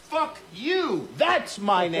Fuck you. That's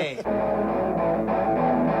my name.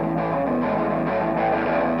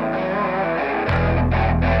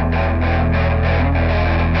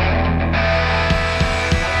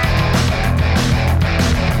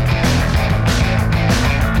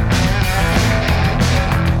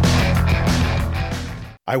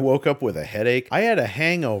 I woke up with a headache. I had a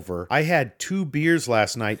hangover. I had 2 beers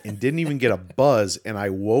last night and didn't even get a buzz, and I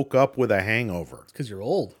woke up with a hangover. Because you're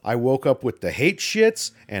old. I woke up with the hate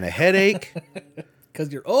shits and a headache.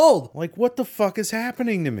 Because you're old. Like, what the fuck is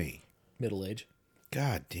happening to me? Middle age.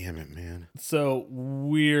 God damn it, man. So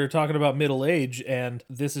we're talking about middle age, and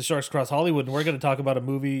this is Sharks Across Hollywood, and we're going to talk about a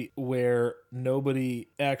movie where nobody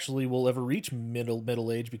actually will ever reach middle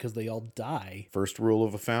age because they all die. First rule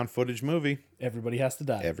of a found footage movie. Everybody has to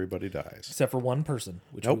die. Everybody dies. Except for one person,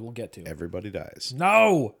 which Nope. we will get to. Everybody dies.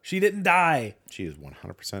 No, she didn't die. She is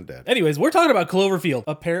 100% dead. Anyways, we're talking about Cloverfield.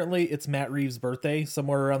 Apparently, it's Matt Reeves' birthday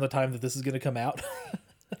somewhere around the time that this is going to come out.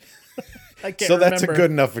 I can't So that's remember. a good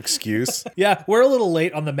enough excuse. Yeah, we're a little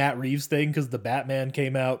late on the Matt Reeves thing because the Batman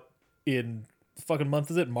came out in fucking month,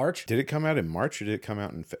 is it March? Did it come out in March or did it come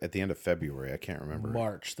out at the end of February? I can't remember.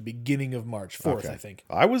 March, the beginning of March, 4th, Okay. I think.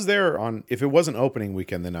 I was there on, if it wasn't opening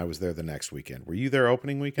weekend, then I was there the next weekend. Were you there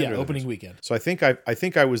opening weekend? Yeah, or the opening next- weekend. So I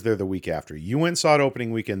think I was there the week after. You went and saw it opening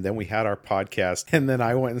weekend, then we had our podcast, and then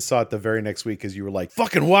I went and saw it the very next week because you were like,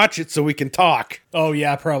 fucking watch it so we can talk. Oh,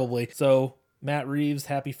 yeah, probably. So, Matt Reeves,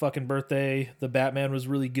 happy fucking birthday. The Batman was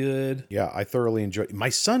really good. Yeah, I thoroughly enjoyed it. My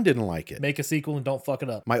son didn't like it. Make a sequel and don't fuck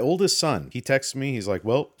it up. My oldest son, he texts me, he's like,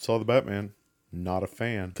 well, saw the Batman. Not a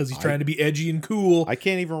fan. Because he's trying to be edgy and cool. I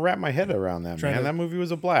can't even wrap my head around that, Trying man. to- That movie was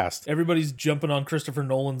a blast. Everybody's jumping on Christopher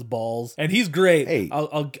Nolan's balls. And he's great. Hey.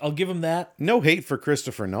 I'll give him that. No hate for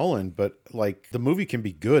Christopher Nolan, but like the movie can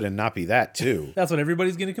be good and not be that too. That's what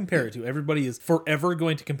everybody's going to compare it to. Everybody is forever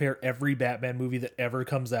going to compare every Batman movie that ever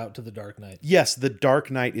comes out to The Dark Knight. Yes, The Dark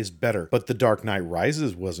Knight is better, but The Dark Knight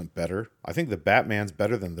Rises wasn't better. I think The Batman's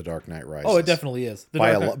better than The Dark Knight Rises. Oh, it definitely is. The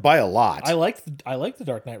by Dark a Knight- by a lot. I like The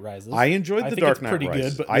Dark Knight Rises. I enjoyed The think Dark it's Knight pretty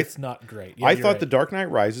Rises. good, but I- it's not great. Yeah, I you're thought right. The Dark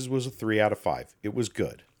Knight Rises was a 3 out of 5. It was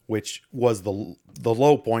good, which was the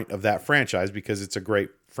low point of that franchise because it's a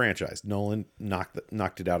great franchise. Nolan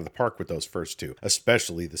knocked it out of the park with those first 2,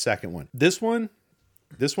 especially the second one. This one's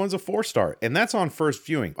a 4-star, and that's on first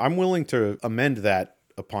viewing. I'm willing to amend that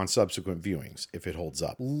upon subsequent viewings if it holds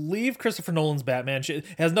up. Leave Christopher Nolan's Batman shit. It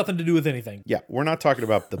has nothing to do with anything. Yeah, we're not talking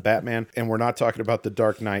about the Batman, and we're not talking about the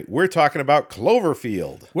Dark Knight. We're talking about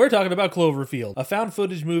Cloverfield. We're talking about Cloverfield, a found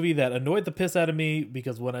footage movie that annoyed the piss out of me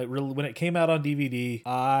because when it came out on DVD,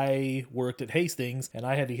 I worked at Hastings and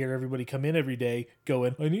I had to hear everybody come in every day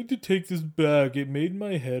going, I need to take this back. It made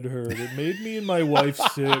my head hurt. It made me and my wife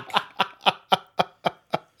sick.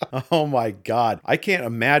 Oh my God. I can't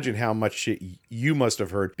imagine how much shit you must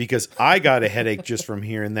have heard because I got a headache just from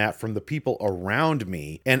hearing that from the people around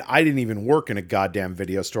me. And I didn't even work in a goddamn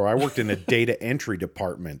video store. I worked in a data entry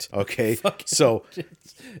department. Okay. So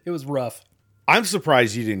It was rough. I'm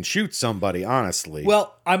surprised you didn't shoot somebody, honestly.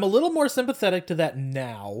 Well, I'm a little more sympathetic to that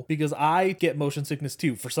now because I get motion sickness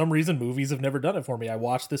too. For some reason, movies have never done it for me. I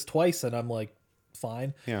watched this twice and I'm like,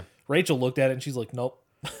 fine. Yeah. Rachel looked at it and she's like, nope,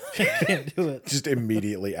 I can't do it. Just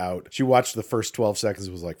immediately out. She watched the first 12 seconds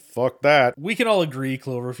and was like, fuck that. We can all agree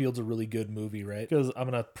Cloverfield's a really good movie, right? Because I'm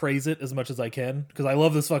going to praise it as much as I can because I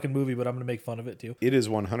love this fucking movie, but I'm going to make fun of it too. It is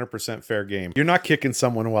 100% fair game. You're not kicking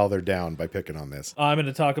someone while they're down by picking on this. I'm going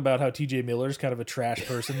to talk about how TJ Miller's kind of a trash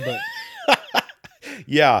person, but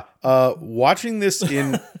Yeah. Watching this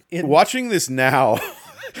watching this now,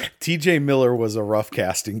 TJ Miller was a rough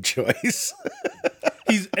casting choice.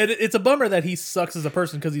 it's a bummer that he sucks as a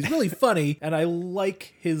person because he's really funny and I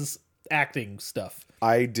like his acting stuff.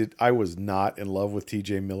 I was not in love with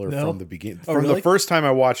TJ Miller No? from the beginning. Oh, From really? the first time I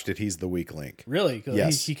watched it, he's the weak link. Really? 'Cause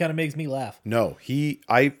Yes. He kind of makes me laugh. No,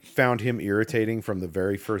 I found him irritating from the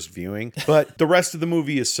very first viewing, but the rest of the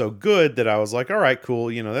movie is so good that I was like, all right, cool.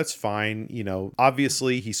 That's fine.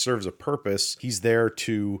 Obviously he serves a purpose. He's there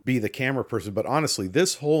to be the camera person. But honestly,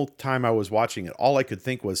 this whole time I was watching it, all I could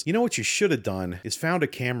think was, what you should have done is found a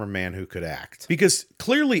cameraman who could act, because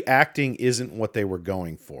clearly acting isn't what they were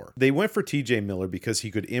going for. They went for TJ Miller because he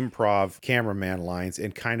could improv cameraman lines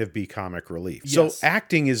and kind of be comic relief. Yes. So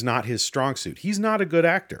acting is not his strong suit. He's not a good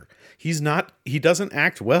actor. He doesn't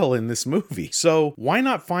act well in this movie. So why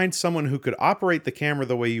not find someone who could operate the camera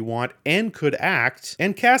the way you want and could act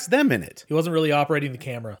and cast them in it? He wasn't really operating the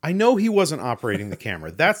camera. I know he wasn't operating the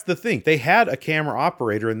camera. That's the thing. They had a camera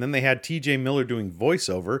operator and then they had TJ Miller doing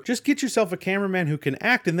voiceover. Just get yourself a cameraman who can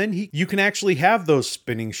act, and then you can actually have those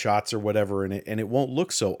spinning shots or whatever in it, and it won't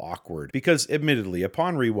look so awkward. Because admittedly, admittedly,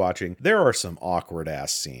 upon rewatching, there are some awkward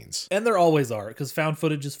ass scenes. And there always are, because found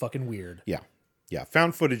footage is fucking weird. Yeah. Yeah,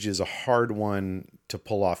 found footage is a hard one to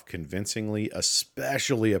pull off convincingly,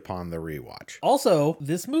 especially upon the rewatch. Also,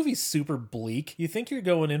 this movie's super bleak. You think you're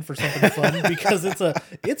going in for something fun because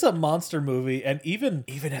it's a monster movie, and even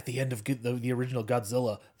at the end of the original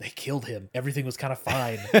Godzilla, they killed him. Everything was kind of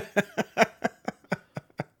fine.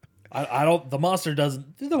 The monster's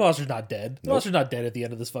not dead. The monster's not dead at the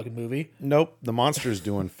end of this fucking movie. Nope, the monster's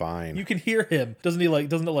doing fine. You can hear him. Doesn't it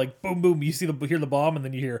like boom boom, you hear the bomb and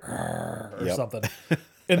then you hear or something.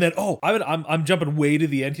 And then I'm jumping way to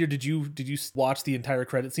the end here. Did you watch the entire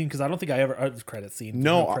credit scene? Because I don't think I ever credit scene.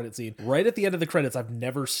 No credit scene. Right at the end of the credits, I've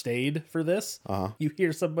never stayed for this. You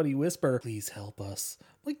hear somebody whisper, "Please help us."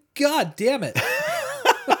 I'm like, God damn it.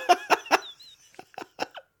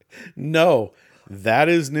 No. That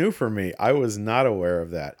is new for me. I was not aware of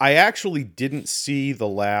that. I actually didn't see the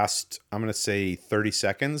last, I'm going to say 30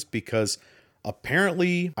 seconds because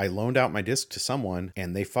apparently I loaned out my disc to someone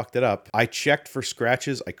and they fucked it up. I checked for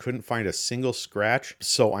scratches. I couldn't find a single scratch.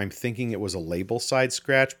 So I'm thinking it was a label side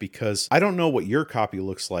scratch because I don't know what your copy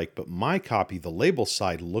looks like, but my copy, the label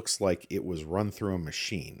side looks like it was run through a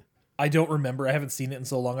machine. I don't remember. I haven't seen it in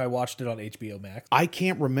so long. I watched it on HBO Max. I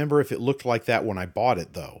can't remember if it looked like that when I bought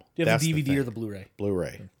it, though. Do you have the DVD or the Blu-ray?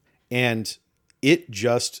 Blu-ray. And it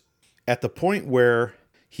just, at the point where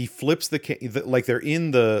he flips like they're in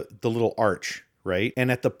the little arch, right?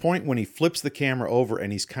 And at the point when he flips the camera over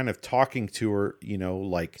and he's kind of talking to her,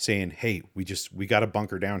 like saying, "Hey, we got a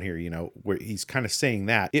bunker down here," where he's kind of saying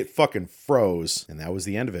that, it fucking froze. And that was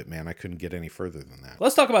the end of it, man. I couldn't get any further than that.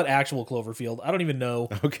 Let's talk about actual Cloverfield. I don't even know.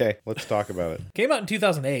 Okay, let's talk about it. Came out in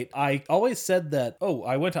 2008. I always said that,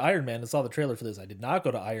 I went to Iron Man and saw the trailer for this. I did not go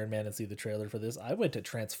to Iron Man and see the trailer for this. I went to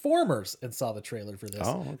Transformers and saw the trailer for this.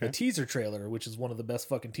 Oh, okay. The teaser trailer, which is one of the best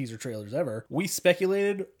fucking teaser trailers ever. We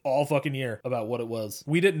speculated all fucking year about what it was.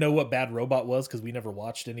 We didn't know what Bad Robot was because we never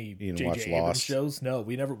watched any J.J. Abrams Lost shows. No,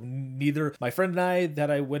 neither. My friend and I that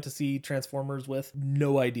I went to see Transformers with,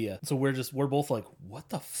 no idea. So we're both like, what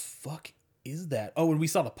the fuck is that? Oh, and we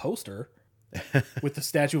saw the poster with the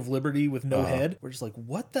Statue of Liberty with no head. We're just like,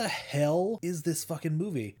 what the hell is this fucking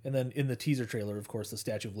movie? And then in the teaser trailer, of course, the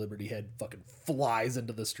Statue of Liberty head fucking flies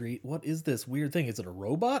into the street. What is this weird thing? Is it a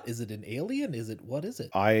robot? Is it an alien? What is it?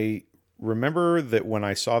 I remember that when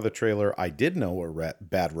I saw the trailer, I did know what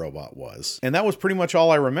Bad Robot was. And that was pretty much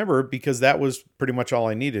all I remember because that was pretty much all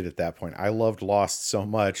I needed at that point. I loved Lost so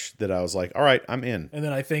much that I was like, all right, I'm in. And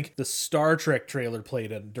then I think the Star Trek trailer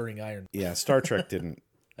played during Iron Man. Yeah, Star Trek didn't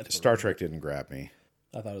grab me.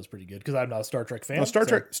 I thought it was pretty good because I'm not a Star Trek fan. No,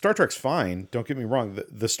 Star Trek's fine. Don't get me wrong.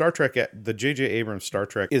 The Star Trek, the J.J. Abrams Star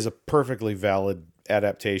Trek is a perfectly valid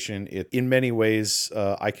adaptation. In many ways,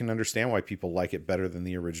 I can understand why people like it better than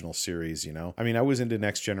the original series, I mean, I was into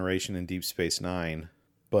Next Generation and Deep Space Nine,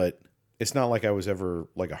 but it's not like I was ever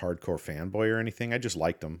like a hardcore fanboy or anything. I just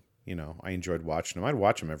liked them. I enjoyed watching them. I'd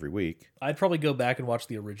watch them every week. I'd probably go back and watch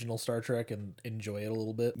the original Star Trek and enjoy it a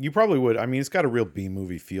little bit. You probably would. I mean, it's got a real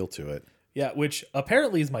B-movie feel to it. Yeah, which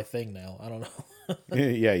apparently is my thing now. I don't know.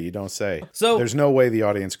 Yeah, you don't say. So there's no way the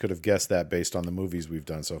audience could have guessed that based on the movies we've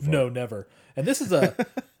done so far. No, never. And this is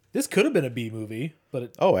this could have been a B movie,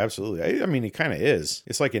 but oh, absolutely. I mean, it kind of is.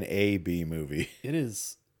 It's like an A-B movie. It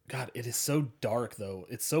is. God, it is so dark though.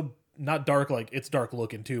 It's so not dark like it's dark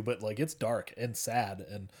looking too, but like it's dark and sad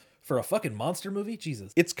and. For a fucking monster movie?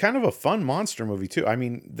 Jesus. It's kind of a fun monster movie, too. I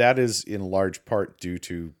mean, that is in large part due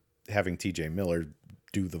to having T.J. Miller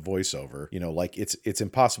do the voiceover. Like, it's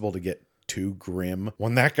impossible to get too grim.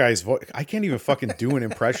 When that guy's voice... I can't even fucking do an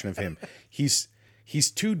impression of him. He's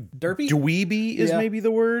too... Derpy? Dweeby is maybe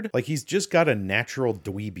the word. Like, he's just got a natural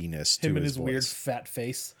dweebiness to him and his his voice. Weird fat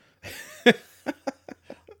face.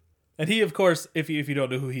 And he, of course, if you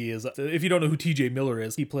don't know who he is... If you don't know who T.J. Miller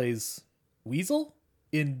is, he plays Weasel?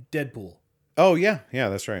 In Deadpool. Oh, yeah. Yeah,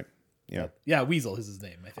 that's right. Yeah. Yeah, Weasel is his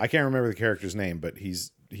name, I think. I can't remember the character's name, but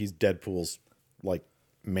he's Deadpool's, like,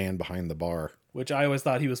 man behind the bar. Which I always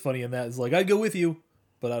thought he was funny in that. It's like, I'd go with you,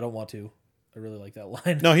 but I don't want to. I really like that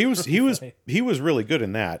line. No, he was really good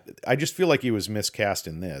in that. I just feel like he was miscast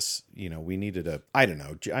in this. We needed I don't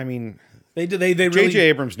know. I mean... They really... J.J.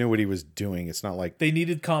 Abrams knew what he was doing. It's not like... They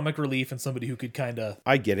needed comic relief and somebody who could kind of...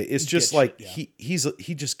 I get it. It's just like, he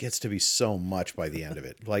just gets to be so much by the end of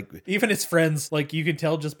it. Like... Even his friends, like, you can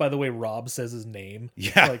tell just by the way Rob says his name.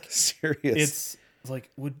 Yeah, like, serious. It's like,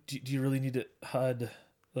 do you really need to HUD?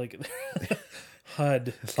 Like...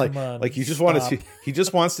 HUD, Like, come on, like you just want stop. to he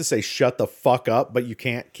just wants to say shut the fuck up, but you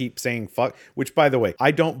can't keep saying fuck, which by the way,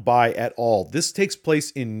 I don't buy at all. This takes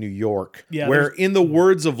place in New York, Yeah, where there's- in the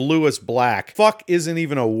words of Lewis Black, fuck isn't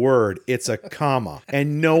even a word, it's a comma.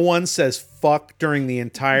 And no one says fuck during the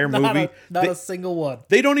entire movie. Not a single one.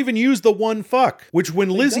 They don't even use the one fuck, which when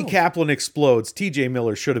Lizzie don't. Kaplan explodes, TJ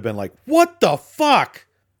Miller should have been like, "What the fuck?"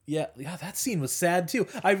 Yeah, that scene was sad too.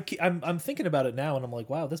 I'm thinking about it now, and I'm like,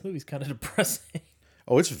 wow, this movie's kind of depressing.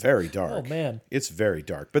 Oh, it's very dark. Oh man, It's very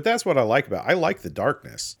dark. But that's what I like about it. I like the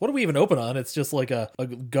darkness. what do we even open on? It's just like a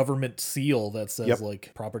government seal that says Yep.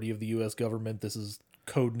 like property of the U.S. government. This is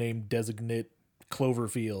codename designate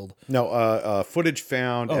Cloverfield, No, footage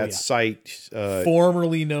found at yeah. site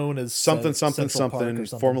formerly known as something Central Park or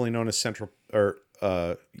something, formerly known as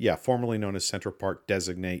formerly known as Central Park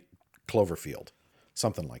designate Cloverfield.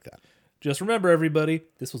 Something like that. Just remember, everybody,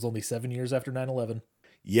 this was only 7 years after 9/11.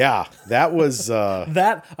 Yeah, that was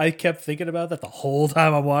That I kept thinking about that the whole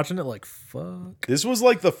time I'm watching it. Like, fuck. this was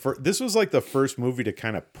like the first movie to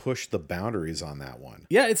kind of push the boundaries on that one.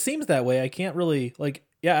 Yeah, it seems that way. I can't really like.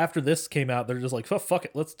 Yeah, after this came out, they're just like, oh, fuck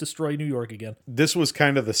it, let's destroy New York again. This was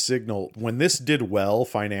kind of the signal when this did well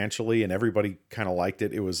financially and everybody kind of liked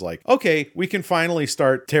it. It was like, okay, we can finally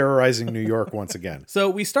start terrorizing New York once again. So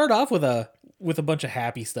we start off with a bunch of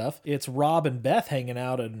happy stuff. It's Rob and Beth hanging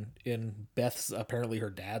out in Beth's, apparently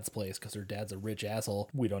her dad's place, because her dad's a rich asshole.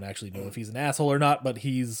 We don't actually know if he's an asshole or not, but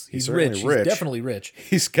he's certainly rich. rich. He's definitely rich.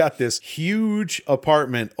 He's got this huge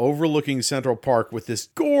apartment overlooking Central Park with this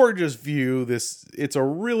gorgeous view. It's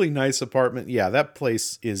a really nice apartment. Yeah, that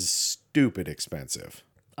place is stupid expensive.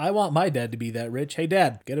 I want my dad to be that rich. Hey,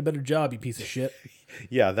 Dad, get a better job, you piece of shit.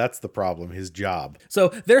 Yeah, that's the problem, his job. So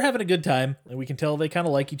they're having a good time, and we can tell they kind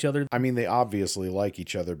of like each other. I mean, they obviously like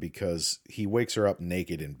each other because he wakes her up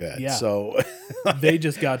naked in bed. Yeah. So They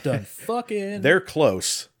just got done fucking. they're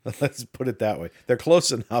close. Let's put it that way. They're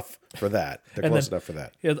close enough for that. They're And close then- enough for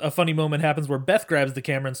that. Yeah, a funny moment happens where Beth grabs the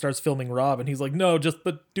camera and starts filming Rob, and he's like, "No,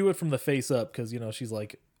 but do it from the face up," because she's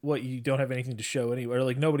like, "What? You don't have anything to show anyway." Or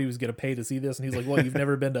like nobody was gonna pay to see this, and he's like, "What? You've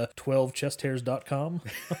never been to 12chesthairs.com?"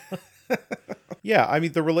 Yeah, I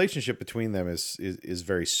mean the relationship between them is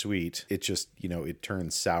very sweet. It just it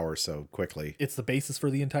turns sour so quickly. It's the basis for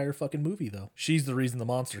the entire fucking movie, though. She's the reason the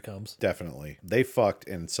monster comes. Definitely, they fucked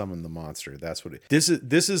and summoned the monster. That's what it. This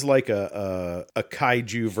is like a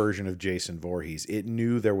kaiju version of Jason Voorhees. It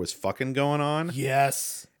knew there was fucking going on,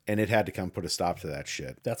 Yes, and it had to come put a stop to that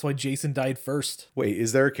shit. that's why Jason died first. Wait,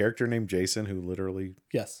 is there a character named Jason who literally?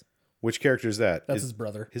 Yes, Which character is that? that's his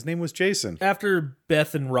brother. His name was Jason. After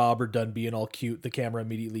Beth and Rob are done being all cute, the camera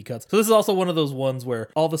immediately cuts. So this is also one of those ones where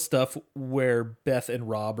all the stuff where Beth and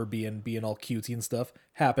Rob are being all cutesy and stuff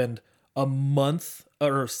happened a month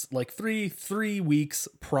or like three weeks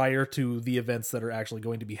prior to the events that are actually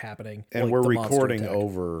going to be happening. And like we're the monster recording attack.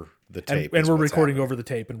 over the And, tape. and is we're what's recording happening. over the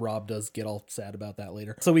tape, and Rob does get all sad about that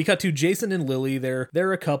later. So we cut to Jason and Lily. They're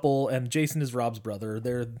a couple, and Jason is Rob's brother.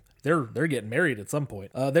 They're getting married at some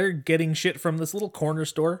point. They're getting shit from this little corner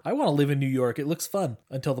store. I want to live in New York. It looks fun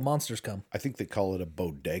until the monsters come. I think they call it a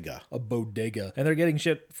bodega. A bodega. And they're getting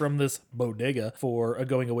shit from this bodega for a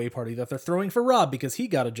going away party that they're throwing for Rob because he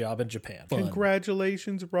got a job in Japan. Fun.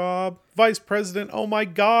 Congratulations, Rob. Vice President. Oh my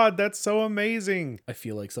God, that's so amazing. I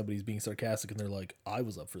feel like somebody's being sarcastic and they're like, I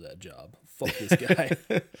was up for that job. Fuck this guy.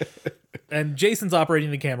 And Jason's operating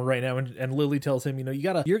the camera right now, and Lily tells him,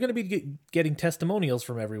 you're going to be getting testimonials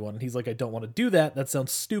from everyone. And he's like, I don't want to do that. That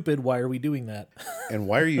sounds stupid. Why are we doing that? And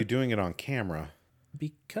why are you doing it on camera?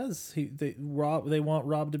 Because they want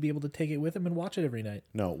Rob to be able to take it with him and watch it every night.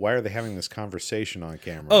 No, why are they having this conversation on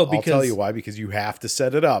camera? Oh, I'll tell because- you why. Because you have to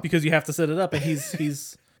set it up. Because you have to set it up, and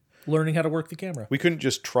he's learning how to work the camera. We couldn't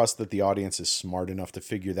just trust that the audience is smart enough to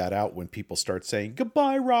figure that out when people start saying,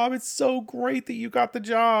 goodbye, Rob. It's so great that you got the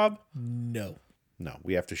job. No. No,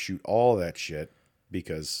 we have to shoot all that shit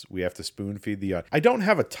because we have to spoon feed the audience. I don't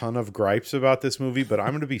have a ton of gripes about this movie, but I'm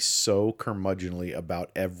going to be so curmudgeonly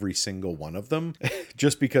about every single one of them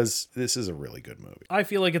just because this is a really good movie. I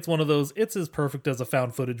feel like it's one of those, it's as perfect as a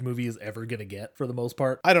found footage movie is ever going to get for the most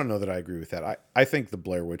part. I don't know that I agree with that. I think the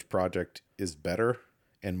Blair Witch Project is better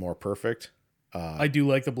and more perfect. I do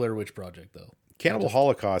like the Blair Witch Project, though. Cannibal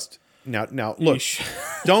Holocaust. Now look,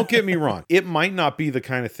 Yeesh. don't get me wrong. It might not be the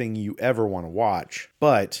kind of thing you ever want to watch,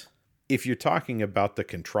 but if you're talking about the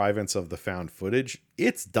contrivance of the found footage,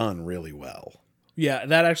 it's done really well. Yeah,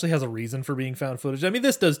 that actually has a reason for being found footage. I mean,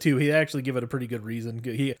 this does too. He actually give it a pretty good reason.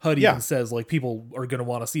 HUD Yeah. even says, like, people are going to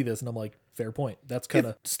want to see this. And I'm like, fair point. That's kind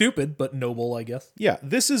of stupid, but noble, I guess. Yeah,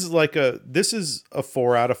 this is a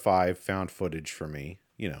 4 out of 5 found footage for me.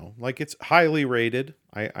 You know, like it's highly rated.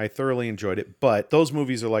 I thoroughly enjoyed it, but those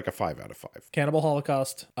movies are like a 5 out of 5. Cannibal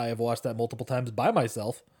Holocaust, I have watched that multiple times by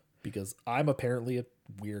myself because I'm apparently a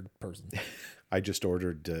weird person. I just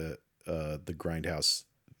ordered the Grindhouse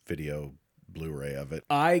video Blu-ray of it.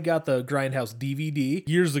 I got the Grindhouse DVD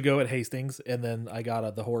years ago at Hastings, and then I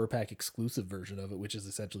got the Horror Pack exclusive version of it, which is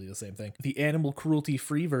essentially the same thing. The animal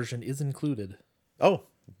cruelty-free version is included. Oh,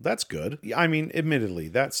 that's good. I mean, admittedly,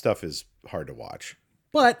 that stuff is hard to watch.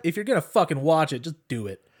 But if you're going to fucking watch it, just do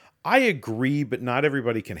it. I agree, but not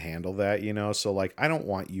everybody can handle that, you know? So, like, I don't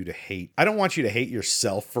want you to hate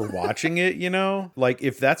yourself for watching it, you know? Like,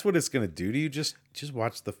 if that's what it's going to do to you, just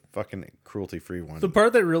watch the fucking cruelty-free one. The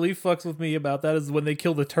part that really fucks with me about that is when they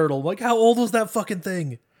kill the turtle. I'm like, how old was that fucking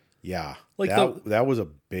thing? Yeah. Like that was a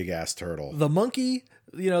big-ass turtle. The monkey,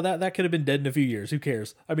 you know, that could have been dead in a few years. Who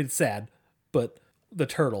cares? I mean, it's sad, but the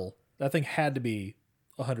turtle, that thing had to be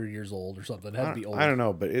 100 years old or something. It had to be old. I don't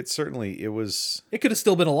know, but it was... It could have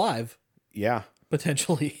still been alive. Yeah.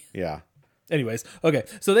 Potentially. Yeah. Anyways, okay.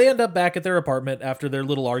 So they end up back at their apartment after their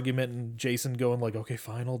little argument and Jason going like, okay,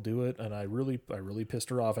 fine, I'll do it. And I really pissed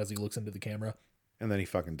her off as he looks into the camera. And then he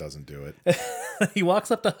fucking doesn't do it. He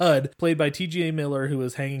walks up to Hud, played by T.J. Miller, who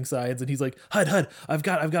is hanging signs, and he's like, Hud, I've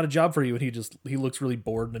got a job for you. And he looks really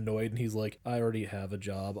bored and annoyed, and he's like, I already have a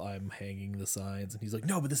job. I'm hanging the signs. And he's like,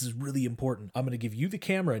 no, but this is really important. I'm going to give you the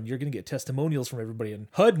camera, and you're going to get testimonials from everybody. And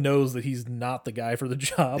Hud knows that he's not the guy for the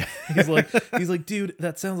job. He's like, dude,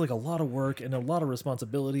 that sounds like a lot of work and a lot of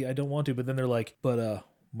responsibility. I don't want to. But then they're like, but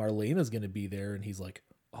Marlena's going to be there. And he's like,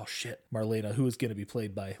 oh shit, Marlena, who is going to be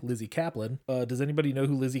played by Lizzie Kaplan. Does anybody know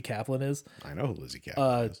who Lizzie Kaplan is? I know who Lizzie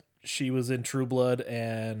Kaplan is. She was in True Blood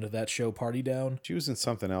and that show Party Down. She was in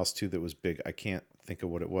something else too that was big. I can't think of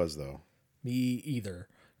what it was though. Me either,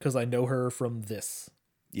 because I know her from this.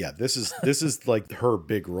 Yeah, this is like her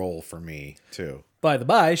big role for me too. By the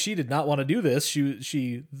by, she did not want to do this.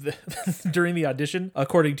 She during the audition,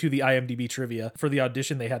 according to the IMDb trivia, for the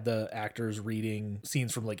audition, they had the actors reading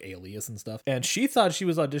scenes from like Alias and stuff. And she thought she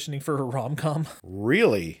was auditioning for her rom-com.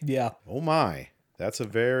 Really? Yeah. Oh my. That's a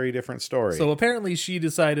very different story. So apparently she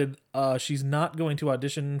decided she's not going to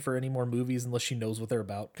audition for any more movies unless she knows what they're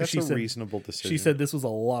about. That's a reasonable decision. She said this was a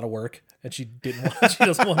lot of work and she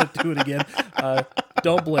doesn't want to do it again.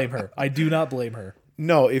 Don't blame her. I do not blame her.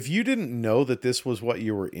 No, if you didn't know that this was what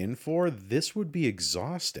you were in for, this would be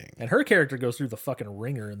exhausting. And her character goes through the fucking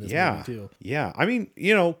ringer in this movie too. Yeah. I mean,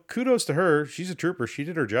 you know, kudos to her. She's a trooper. She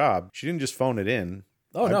did her job. She didn't just phone it in.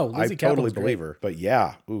 Oh, no. Lizzie I totally Kaplan's believe great. her. But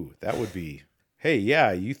yeah, ooh, that would be... Hey,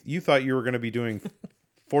 yeah, you thought you were going to be doing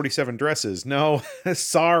 47 dresses. No,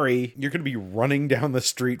 sorry. You're going to be running down the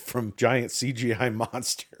street from giant CGI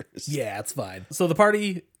monsters. Yeah, it's fine. So the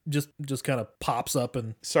party just kind of pops up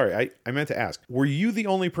and... Sorry, I meant to ask. Were you the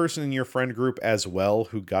only person in your friend group as well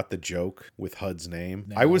who got the joke with Hud's name?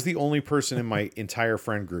 No. I was the only person in my entire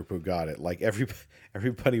friend group who got it. Like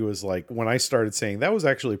everybody was like, when I started saying that was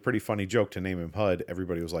actually a pretty funny joke to name him Hud,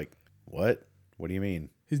 everybody was like, what? What do you mean?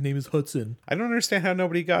 His name is Hudson. I don't understand how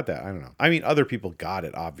nobody got that. I don't know. I mean, other people got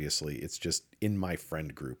it, obviously. It's just in my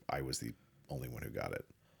friend group, I was the only one who got it.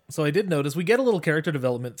 So I did notice we get a little character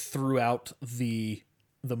development throughout the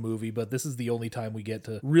movie, but this is the only time we get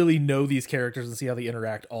to really know these characters and see how they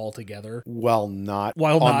interact all together. While not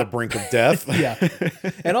on the brink of death. Yeah.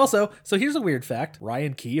 And also, so here's a weird fact.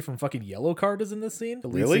 Ryan Key from fucking Yellow Card is in this scene. The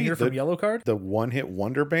lead singer from Yellow Card. The one-hit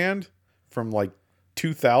wonder band from like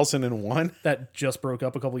 2001 that just broke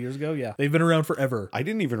up a couple years ago. Yeah, they've been around forever. I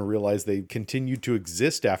didn't even realize they continued to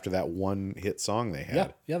exist after that one hit song they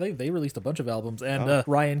had. Yeah, they released a bunch of albums, and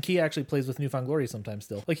Ryan Key actually plays with Newfound Glory sometimes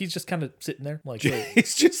still. Like he's just kind of sitting there, like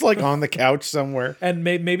he's just like on the couch somewhere. And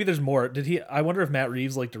maybe there's more. Did he? I wonder if Matt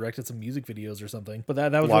Reeves like directed some music videos or something. But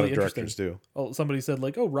that was a lot really of interesting. directors do. Oh, somebody said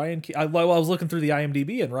like, oh, Ryan Key. I was looking through the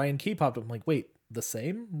IMDb and Ryan Key popped up. I'm like, wait, the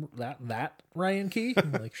same that Ryan Key?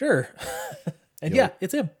 I'm like, sure. And yeah,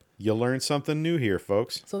 it's him. You learned something new here,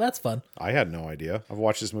 folks. So that's fun. I had no idea. I've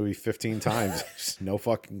watched this movie 15 times. Just no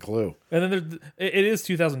fucking clue. And then it is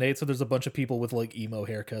 2008, so there's a bunch of people with like emo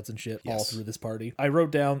haircuts and shit all through this party. I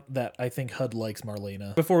wrote down that I think Hud likes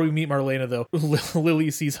Marlena. Before we meet Marlena, though,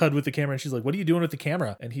 Lily sees Hud with the camera and she's like, what are you doing with the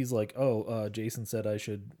camera? And he's like, Jason said I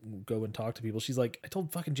should go and talk to people. She's like, I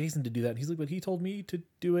told fucking Jason to do that. And he's like, but he told me to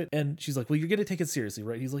do it. And she's like, well, you're going to take it seriously,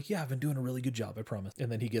 right? He's like, yeah, I've been doing a really good job, I promise.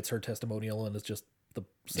 And then he gets her testimonial and it's just the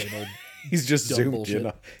same old. He's just Dumb zoomed bullshit. in.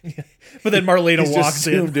 On, But then Marlena he's walks just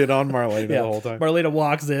in. zoomed in on Marlena the whole time. Marlena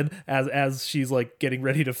walks in as she's like getting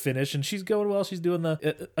ready to finish, and she's going well. She's doing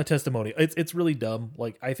a testimony. It's really dumb.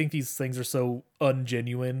 Like, I think these things are so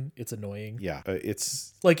ungenuine. It's annoying. Yeah,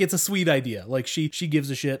 it's Like, it's a sweet idea. Like, she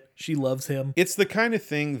gives a shit. She loves him. It's the kind of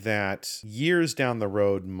thing that years down the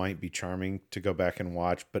road might be charming to go back and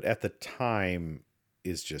watch, but at the time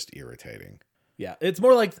is just irritating. Yeah, it's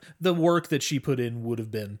more like the work that she put in would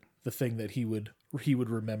have been the thing that he would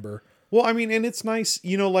remember. Well, I mean, and it's nice,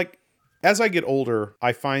 like as I get older,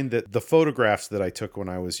 I find that the photographs that I took when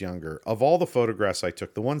I was younger, of all the photographs I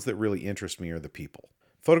took, the ones that really interest me are the people.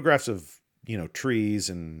 Photographs of, trees,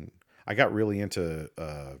 and I got really into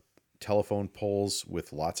telephone poles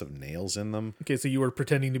with lots of nails in them. Okay, so you were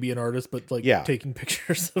pretending to be an artist, but like Yeah. taking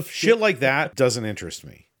pictures of Shit like that doesn't interest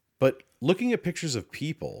me. But looking at pictures of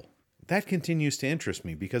people, that continues to interest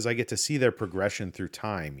me because I get to see their progression through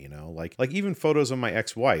time, like even photos of my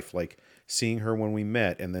ex-wife, like seeing her when we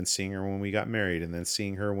met and then seeing her when we got married and then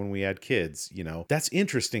seeing her when we had kids, that's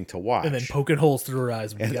interesting to watch. and then poking holes through her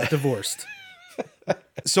eyes when we got divorced.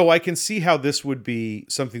 So I can see how this would be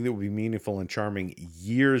something that would be meaningful and charming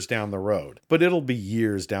years down the road, but it'll be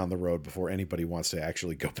years down the road before anybody wants to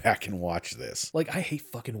actually go back and watch this. Like, I hate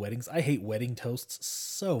fucking weddings. I hate wedding toasts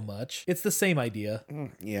so much. It's the same idea.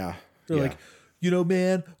 Yeah. They're yeah. like,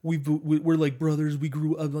 man, we're like brothers. We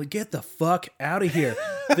grew up. I'm like, get the fuck out of here.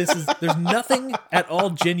 There's nothing at all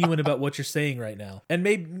genuine about what you're saying right now. And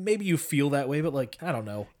maybe you feel that way, but like, I don't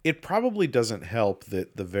know. It probably doesn't help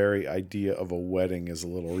that the very idea of a wedding is a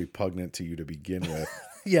little repugnant to you to begin with.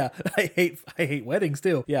 Yeah, I hate weddings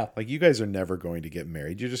too. Yeah. Like, you guys are never going to get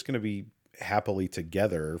married. You're just going to be happily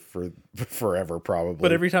together for forever, probably.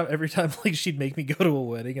 But every time like she'd make me go to a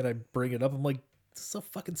wedding and I bring it up, I'm like, this is so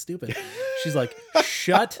fucking stupid. She's like,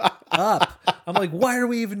 shut up. I'm like, why are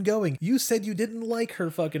we even going? You said you didn't like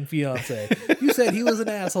her fucking fiance. You said he was an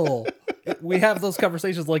asshole. We have those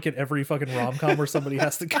conversations like in every fucking rom-com where somebody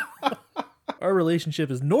has to go. Our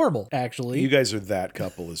relationship is normal, actually. You guys are that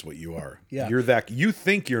couple is what you are. Yeah. You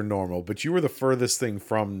think you're normal, but you are the furthest thing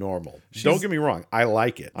from normal. Don't get me wrong. I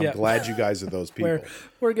like it. I'm glad you guys are those people.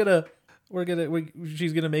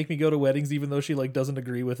 She's gonna make me go to weddings even though she like doesn't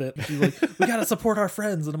agree with it. She's like, we gotta support our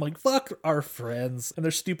friends, and I'm like, fuck our friends and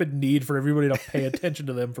their stupid need for everybody to pay attention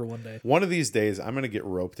to them for one day. One of these days, I'm going to get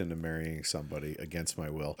roped into marrying somebody against my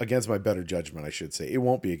will, against my better judgment, I should say. It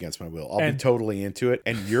won't be against my will. I'll be totally into it,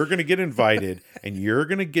 and you're going to get invited, and you're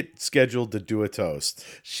going to get scheduled to do a toast.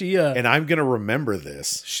 And I'm going to remember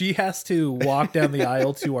this. She has to walk down the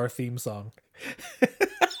aisle to our theme song.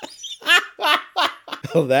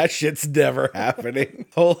 Oh, that shit's never happening.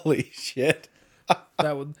 Holy shit.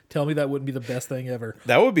 That wouldn't be the best thing ever.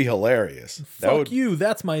 That would be hilarious. Fuck you,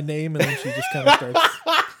 that's my name. And then she just kind of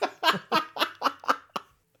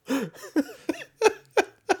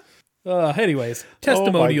starts. Anyways,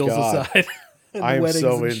 testimonials aside. I'm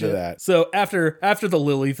so into that. So after the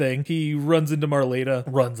Lily thing, he runs into Marlena,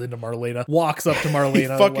 walks up to Marlena. He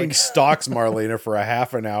fucking stalks Marlena for a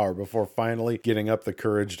half an hour before finally getting up the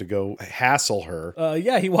courage to go hassle her.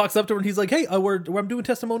 He walks up to her and he's like, hey, I'm doing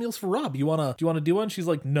testimonials for Rob. Do you want to do one? She's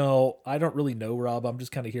like, no, I don't really know Rob. I'm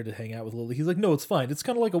just kind of here to hang out with Lily. He's like, no, it's fine. It's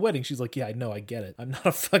kind of like a wedding. She's like, yeah, I know. I get it. I'm not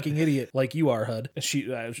a fucking idiot like you are, Hud. She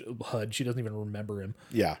doesn't even remember him.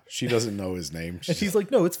 Yeah, she doesn't know his name. And she's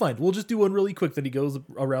like, no, it's fine. We'll just do one really quick. Then he goes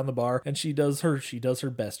around the bar and she does her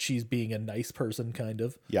best. She's being a nice person, kind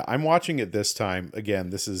of. Yeah, I'm watching it this time.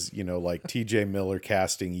 Again, this is, like TJ Miller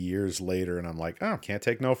casting years later, and I'm like, oh, can't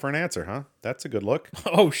take no for an answer, huh? That's a good look.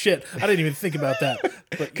 Oh shit. I didn't even think about that.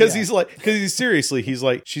 Because he's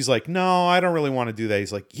like, no, I don't really want to do that.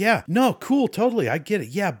 He's like, yeah, no, cool, totally, I get it.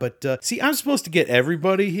 Yeah, but see, I'm supposed to get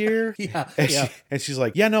everybody here. Yeah. And she's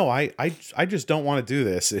like, yeah, no, I just don't want to do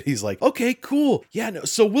this. And he's like, okay, cool. Yeah, no,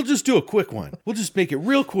 so we'll just do a quick one. We'll just make it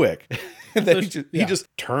real quick. And then he just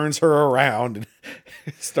turns her around and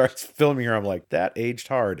starts filming her. I'm like, that aged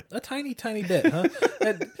hard. A tiny, tiny bit, huh?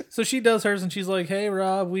 And so she does hers and she's like, hey,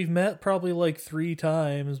 Rob, we've met probably like 3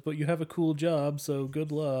 times, but you have a cool job, so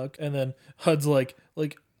good luck. And then Hud's like,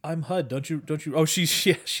 I'm Hud, don't you? Oh, she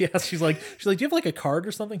asks, she's like, do you have like a card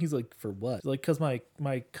or something? He's like, for what? She's like, because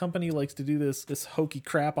my company likes to do this hokey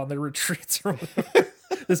crap on their retreats or whatever.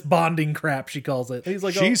 This bonding crap, she calls it. And he's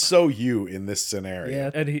like, she's so you in this scenario.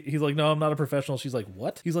 Yeah, and he's like, no, I'm not a professional. She's like,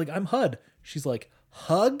 what? He's like, I'm Hud. She's like,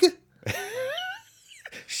 hug?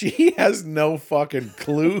 She has no fucking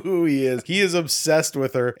clue who he is. He is obsessed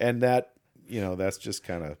with her, and that, that's just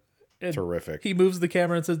kind of terrific. He moves the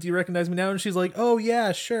camera and says, do you recognize me now? And she's like, oh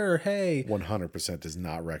yeah, sure, hey. 100% does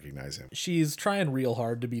not recognize him. She's trying real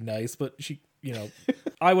hard to be nice, but you know,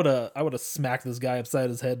 I would have smacked this guy upside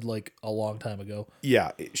his head like a long time ago.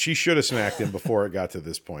 Yeah, she should have smacked him before it got to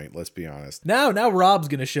this point. Let's be honest. Now Rob's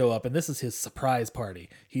gonna show up, and this is his surprise party.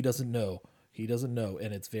 He doesn't know. He doesn't know,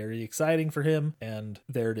 and it's very exciting for him. And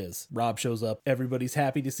there it is. Rob shows up. Everybody's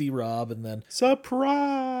happy to see Rob, and then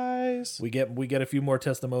Surprise! we get a few more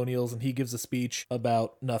testimonials, and he gives a speech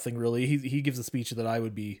about nothing really. He gives a speech that I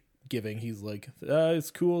would be giving. He's like,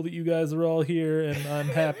 it's cool that you guys are all here, and I'm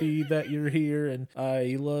happy that you're here, and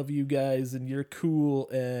I love you guys, and you're cool,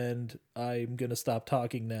 and I'm gonna stop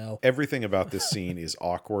talking now. Everything about this scene is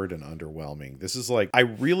awkward and underwhelming. This is like, I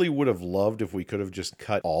really would have loved if we could have just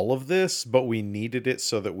cut all of this, but we needed it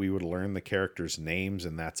so that we would learn the characters' names,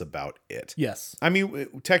 and that's about it. Yes. I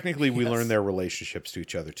mean, technically, we learn their relationships to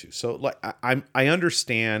each other too. So, like, I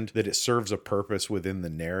understand that it serves a purpose within the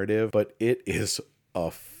narrative, but it is a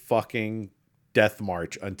fucking death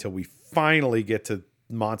march until we finally get to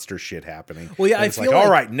monster shit happening. Well, yeah, And I it's feel like, like-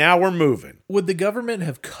 all right, now we're moving. Would the government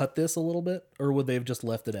have cut this a little bit, or would they have just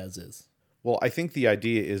left it as is? Well, I think the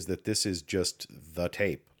idea is that this is just the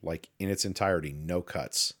tape, like in its entirety, no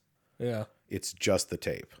cuts. Yeah. It's just the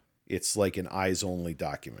tape. It's like an eyes only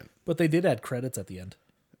document. But they did add credits at the end.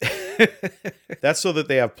 That's so that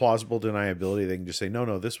they have plausible deniability. They can just say,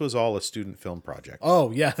 no, this was all a student film project. Oh,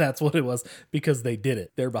 yeah, that's what it was, because they did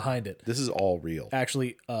it. They're behind it. This is all real.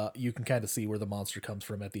 Actually, you can kind of see where the monster comes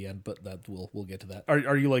from at the end, but that we'll get to that.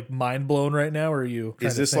 Are you like mind blown right now, or are you?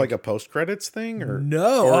 Is this like a post credits thing, or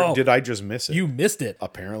No. Or Oh. did I just miss it? You missed it.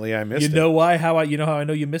 Apparently, I missed You it. know why? You know how I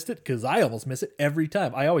know you missed it? Because I almost miss it every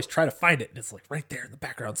time. I always try to find it, and it's like right there in the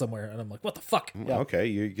background somewhere, and I'm like, what the fuck? Yeah, Okay,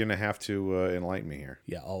 you're gonna have to enlighten me here.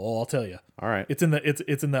 yeah. I'll tell you. All right. It's in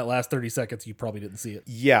that last 30 seconds. You probably didn't see it.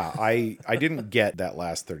 Yeah, I didn't get that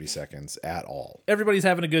last 30 seconds at all. Everybody's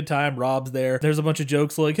having a good time. Rob's there. There's a bunch of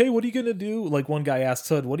jokes like, hey, what are you going to do? Like one guy asks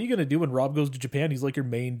HUD, what are you going to do when Rob goes to Japan? He's like your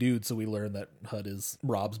main dude. So we learn that HUD is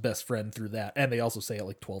Rob's best friend through that. And they also say it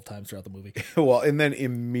like 12 times throughout the movie. Well, and then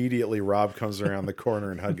immediately Rob comes around the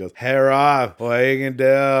corner and HUD goes, hey, Rob, what are you gonna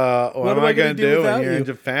do? What am I gonna do when without you're you?" in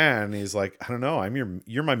Japan? And he's like, I don't know.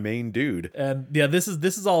 You're my main dude. And yeah, this is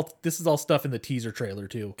all stuff in the teaser trailer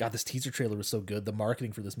too. God, this teaser trailer was so good. The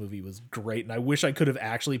marketing for this movie was great, and I wish I could have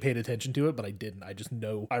actually paid attention to it, but I didn't. I just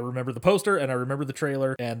know I remember the poster and I remember the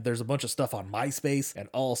trailer, and there's a bunch of stuff on MySpace and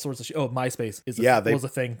all sorts of shit. Oh, MySpace was a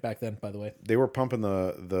thing back then, by the way. They were pumping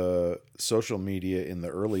the social media in the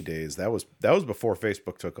early days. That was before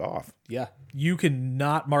Facebook took off. Yeah, you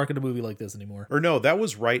cannot market a movie like this anymore. Or no, that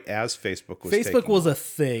was right as Facebook was Facebook taking was off. a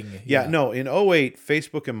thing. Yeah, no, in 2008,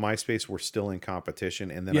 Facebook and MySpace were still in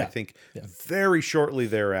competition. And then I think very shortly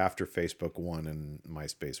thereafter, Facebook won and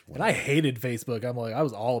MySpace won. And I hated Facebook. I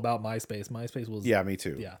was all about MySpace. MySpace was... Yeah, me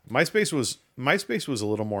too. Yeah. MySpace was a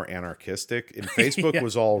little more anarchistic, and Facebook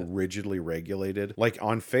was all rigidly regulated. Like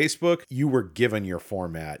on Facebook, you were given your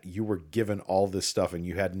format, you were given all this stuff, and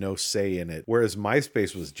you had no say in it. Whereas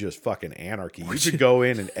MySpace was just fucking anarchy. You could go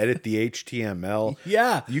in and edit the HTML.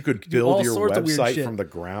 Yeah. You could Do all build your sorts of weird website shit. from the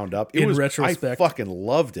ground up. In retrospect- I fucking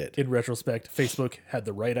loved it. In retrospect, Facebook had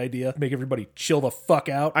the right idea. Make everybody chill the fuck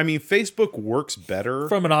out. I mean, Facebook works better.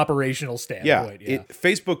 From an operational Yeah, standpoint,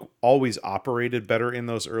 Facebook always operated better in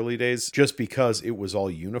those early days just because it was all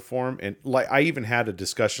uniform. And like, I even had a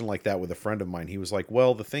discussion like that with a friend of mine. He was like,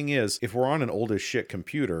 well, the thing is, if we're on an old as shit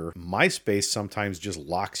computer, MySpace sometimes just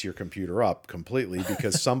locks your computer up completely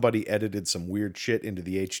because somebody edited some weird shit into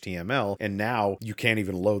the HTML, and now you can't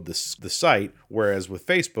even load the site. Whereas with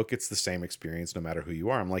Facebook, it's the same experience no matter who you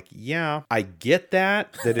are. I'm like, yeah, I get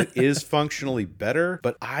that it is functionally better,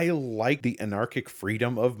 but I like the anarchic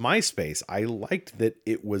freedom of MySpace. I liked that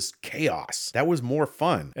it was chaos. That was more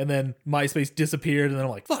fun. And then MySpace disappeared, and then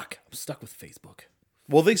I'm like, fuck, I'm stuck with Facebook.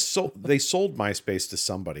 Well, they sold MySpace to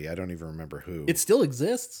somebody. I don't even remember who. It still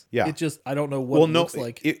exists. Yeah. It just, I don't know what it looks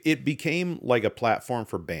like. It became like a platform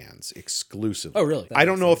for bands exclusively. Oh, really? That I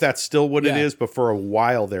don't makes know if that's still what it Yeah. is, but for a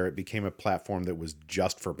while there, it became a platform that was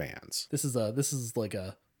just for bands. This is like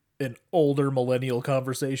an older millennial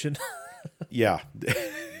conversation. Yeah.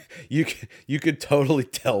 You could totally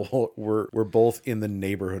tell we're both in the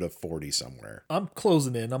neighborhood of 40 somewhere. I'm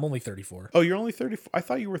closing in. I'm only 34. Oh, you're only 34? I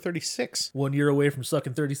thought you were 36. 1 year away from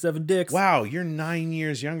sucking 37 dicks. Wow, you're 9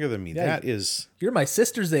 years younger than me. Yeah. That is You're my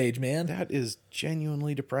sister's age, man.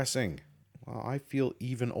 genuinely depressing. Well, I feel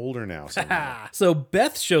even older now. Somehow. So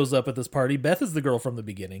Beth shows up at this party. Beth is the girl from the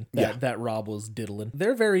beginning that Rob was diddling.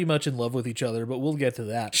 They're very much in love with each other, but we'll get to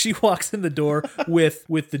that. She walks in the door with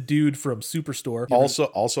the dude from Superstore.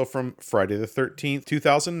 Also from Friday the 13th,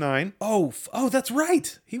 2009. Oh, that's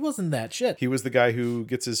right. He wasn't that shit. He was the guy who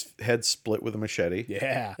gets his head split with a machete.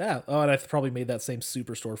 Yeah. Oh, and I probably made that same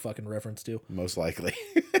Superstore fucking reference too. Most likely.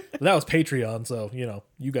 But that was Patreon, so,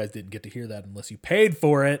 you guys didn't get to hear that unless you paid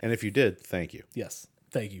for it. And if you did, thank you. Yes.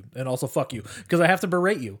 Thank you. And also fuck you. Because I have to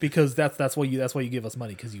berate you. Because that's why you give us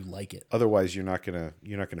money, because you like it. Otherwise you're not gonna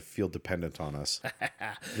feel dependent on us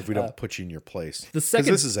if we don't put you in your place. The second-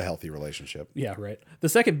 Because this is a healthy relationship. Yeah, right. The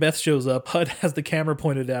second Beth shows up, HUD has the camera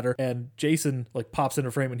pointed at her, and Jason pops in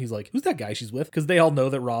her frame, and he's like, "Who's that guy she's with?" Because they all know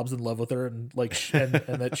that Rob's in love with her, and and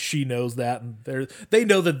that she knows that, and they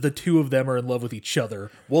know that the two of them are in love with each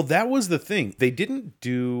other. Well, that was the thing. They didn't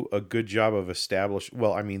do a good job of establishing.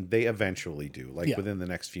 Well, I mean, they eventually do. Within the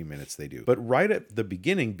next few minutes, they do. But right at the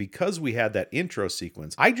beginning, because we had that intro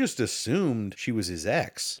sequence, I just assumed she was his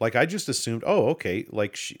ex. I just assumed, oh, okay,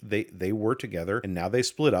 they were together, and now they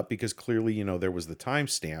split up because clearly, there was the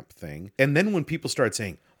timestamp thing. And then when people started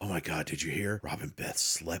saying, "Oh my God, did you hear? Rob and Beth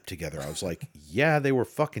slept together." I was like, yeah, they were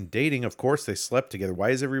fucking dating. Of course they slept together. Why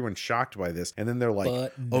is everyone shocked by this? And then they're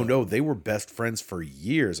like, oh no, they were best friends for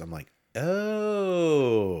years. I'm like,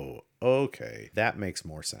 oh, okay. That makes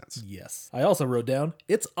more sense. Yes. I also wrote down,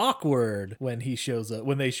 it's awkward when they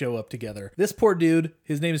show up together. This poor dude,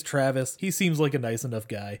 his name is Travis. He seems like a nice enough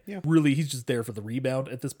guy. Yeah. Really, he's just there for the rebound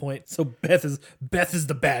at this point. So Beth is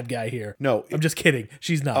the bad guy here. No. I'm just kidding.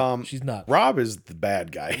 She's not. She's not. Rob is the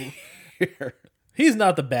bad guy here. He's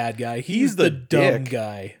not the bad guy. He's the dumb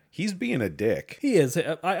guy. He's being a dick. He is.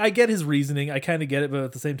 I get his reasoning. I kind of get it, but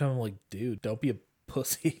at the same time, I'm like, dude, don't be a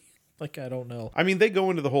pussy. I don't know. I mean, they go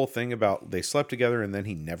into the whole thing about they slept together and then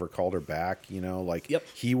he never called her back, Yep.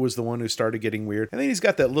 He was the one who started getting weird. And then he's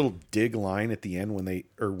got that little dig line at the end when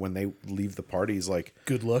they leave the party. He's like,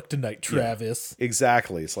 "Good luck tonight, Travis." Yeah,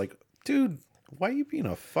 exactly. It's like, dude, why are you being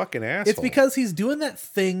a fucking asshole? It's because he's doing that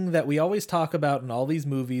thing that we always talk about in all these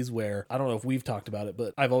movies where, I don't know if we've talked about it,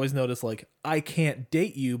 but I've always noticed, I can't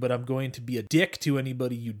date you, but I'm going to be a dick to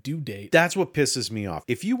anybody you do date. That's what pisses me off.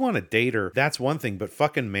 If you want to date her, that's one thing, but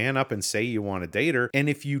fucking man up and say you want to date her. And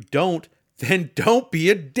if you don't, then don't be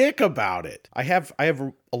a dick about it. I have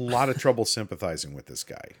a lot of trouble sympathizing with this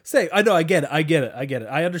guy. I know, I get it.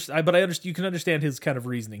 I understand, but I understand. You can understand his kind of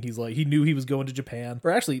reasoning. He's like, he knew he was going to Japan. Or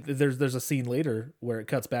actually, there's a scene later where it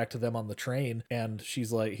cuts back to them on the train, and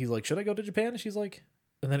he's like, "Should I go to Japan?" And she's like,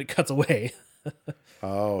 and then it cuts away.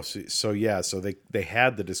 Oh, so they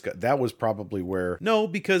had the discuss. That was probably where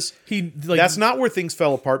because like, that's not where things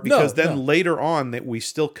fell apart. Because later on that we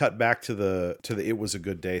still cut back to the "it was a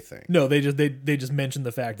good day" thing. No, they just mentioned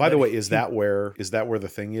the fact. By the way, is that where the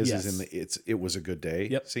thing is? Yes. Is in it was a good day.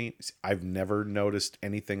 Yep. Scene. I've never noticed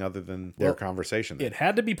anything other than their conversation. It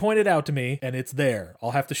had to be pointed out to me, and it's there.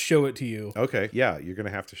 I'll have to show it to you. Okay, yeah, you're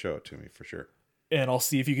gonna have to show it to me for sure. And I'll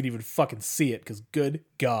see if you can even fucking see it, because good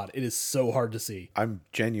God, it is so hard to see. I'm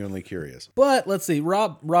genuinely curious. But let's see.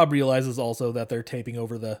 Rob realizes also that they're taping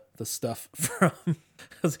over the stuff from...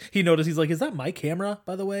 Because he noticed, he's like, "Is that my camera,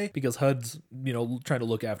 by the way?" Because HUD's, trying to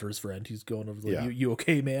look after his friend. He's going over, you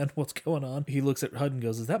okay, man? What's going on? He looks at HUD and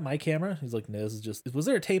goes, "Is that my camera?" He's like, "No, this is just... Was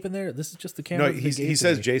there a tape in there? This is just the camera." No, he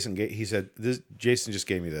says Jason just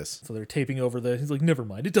gave me this. So they're taping over he's like, "Never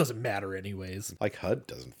mind. It doesn't matter anyways." HUD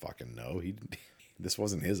doesn't fucking know. This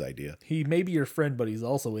wasn't his idea. He may be your friend, but he's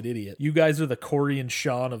also an idiot. You guys are the Corey and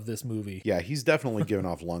Sean of this movie. Yeah, he's definitely giving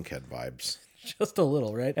off lunkhead vibes. Just a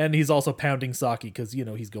little, right? And he's also pounding sake because,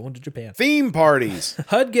 he's going to Japan. Theme parties!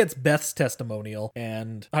 HUD gets Beth's testimonial,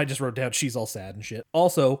 and I just wrote down she's all sad and shit.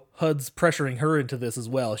 Also, HUD's pressuring her into this as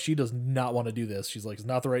well. She does not want to do this. She's like, it's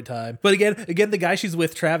not the right time. But again, the guy she's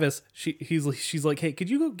with, Travis, she's like, "Hey,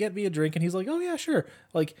 could you go get me a drink?" And he's like, "Oh yeah, sure."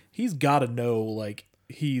 He's got to know,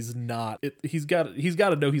 he's not. He's got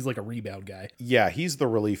to know he's like a rebound guy. Yeah, he's the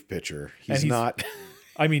relief pitcher. He's not.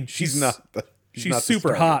 I mean, she's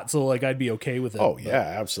super hot, so I'd be okay with it. Oh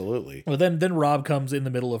yeah, absolutely. Well, then Rob comes in the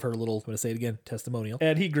middle of her little, I'm going to say it again, testimonial,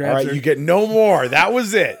 and he grabs her. All right, you get no more. That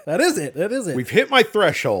was it. That is it. We've hit my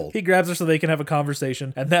threshold. He grabs her so they can have a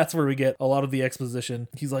conversation, and that's where we get a lot of the exposition.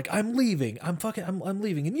 He's like, "I'm leaving. I'm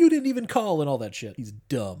leaving, and you didn't even call," and all that shit. He's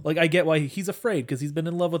dumb. I get why he's afraid, because he's been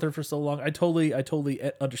in love with her for so long. I totally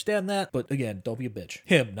understand that, but again, don't be a bitch.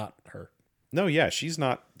 Him, not her. No, yeah, she's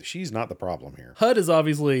not she's not the problem here. HUD is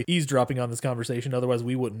obviously eavesdropping on this conversation, otherwise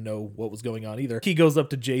we wouldn't know what was going on either. He goes up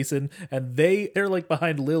to Jason, and they're like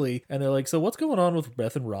behind Lily, and they're like, so what's going on with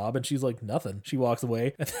Beth and Rob? And she's like, nothing. She walks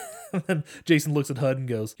away, and then Jason looks at HUD and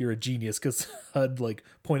goes, you're a genius, because HUD like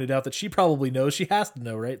pointed out that she probably knows. She has to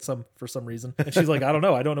know, right? For some reason. And she's like, I don't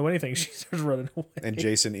know anything. She starts running away. And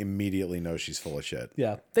Jason immediately knows she's full of shit.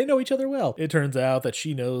 Yeah, they know each other well. It turns out that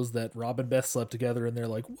she knows that Rob and Beth slept together, and they're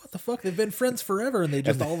like, what the fuck? They've been friends forever, and they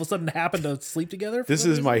just all of a sudden happen to sleep together? This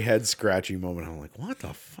is my head scratching moment. I'm like, what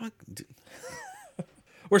the fuck?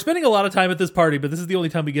 We're spending a lot of time at this party, but this is the only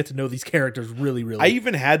time we get to know these characters really, really. I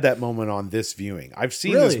even had that moment on this viewing. I've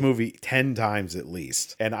seen Really? this movie 10 times at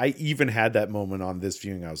least. And I even had that moment on this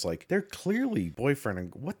viewing. I was like, they're clearly boyfriend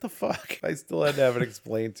and what the fuck? I still had to have it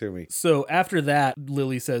explained to me. So after that,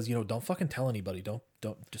 Lily says, don't fucking tell anybody. Don't.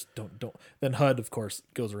 Then HUD, of course,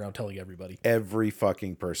 goes around telling everybody. Every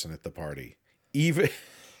fucking person at the party.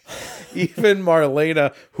 Even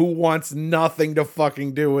Marlena, who wants nothing to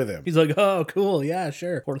fucking do with him. He's like, oh, cool. Yeah,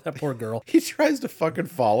 sure. Or that poor girl. He tries to fucking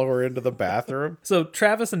follow her into the bathroom. So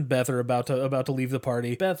Travis and Beth are about to leave the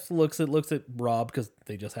party. Beth looks at Rob because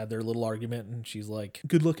they just had their little argument, and she's like,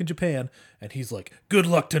 good luck in Japan. And he's like, good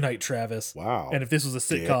luck tonight, Travis. Wow. And if this was a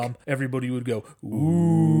sitcom, everybody would go,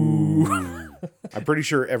 ooh. I'm pretty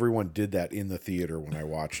sure everyone did that in the theater when I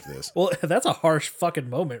watched this. Well, that's a harsh fucking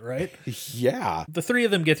moment, right? Yeah. The three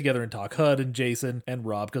of them get together and talk. HUD and Jason and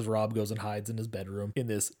Rob, because Rob goes and hides in his bedroom in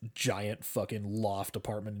this giant fucking loft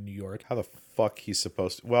apartment in New York. How the fuck he's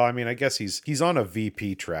supposed to... Well, I mean, I guess he's on a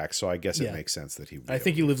VP track, so I guess Yeah. it makes sense that he would be I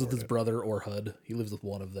think he able to lives with afford his it. brother or HUD. He lives with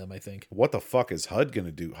one of them, I think. What the fuck is HUD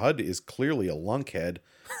gonna do? HUD is clearly a lunkhead.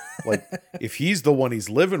 Like, if he's the one he's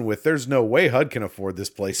living with, there's no way HUD can afford this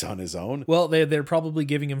place on his own. Well, they're probably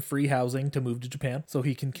giving him free housing to move to Japan so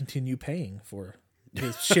he can continue paying for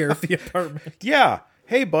his share of the apartment. Yeah.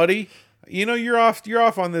 Hey, buddy. You're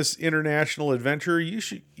off on this international adventure. You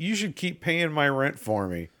should keep paying my rent for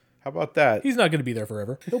me. How about that? He's not going to be there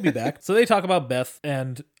forever. He'll be back. So they talk about Beth,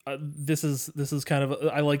 and this is kind of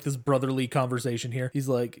I like this brotherly conversation here. He's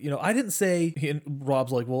like, I didn't say. And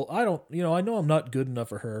Rob's like, well, I don't. I know I'm not good enough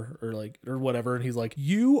for her, or whatever. And he's like,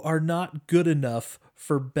 you are not good enough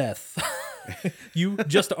for Beth. You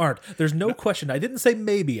just aren't. There's no question. I didn't say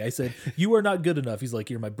maybe. I said you are not good enough. He's like,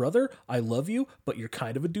 you're my brother. I love you, but you're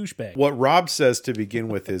kind of a douchebag. What Rob says to begin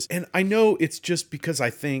with is, and I know it's just because I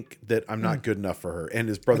think that I'm not good enough for her. And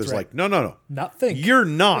his brother's That's right. like, no. Not think. You're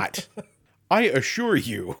not. I assure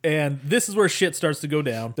you. And this is where shit starts to go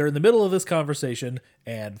down. They're in the middle of this conversation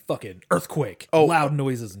and fucking earthquake. Loud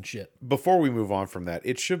noises and shit. Before we move on from that,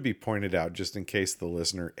 it should be pointed out, just in case the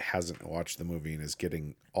listener hasn't watched the movie and is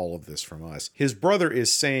getting all of this from us. His brother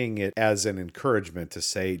is saying it as an encouragement to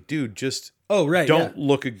say, dude, just don't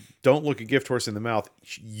look a gift horse in the mouth.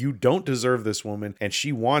 You don't deserve this woman, and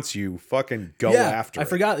she wants you. Fucking go after her.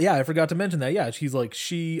 I forgot to mention that. Yeah, she's like,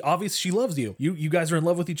 she loves you. You guys are in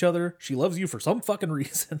love with each other. She loves you for some fucking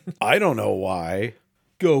reason. I don't know why.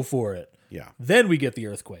 Go for it. Yeah. Then we get the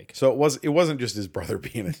earthquake. So it wasn't just his brother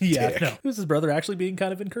being a dick. No. It was his brother actually being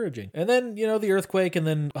kind of encouraging. And then, the earthquake, and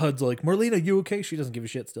then HUD's like, Marlena, you okay? She doesn't give a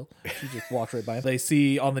shit still. She just walks right by him. They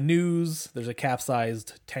see on the news, there's a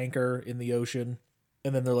capsized tanker in the ocean.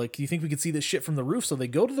 And then they're like, do you think we could see this shit from the roof? So they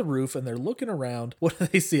go to the roof and they're looking around. What do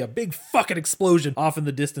they see? A big fucking explosion off in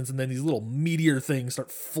the distance. And then these little meteor things start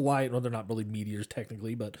flying. Well, they're not really meteors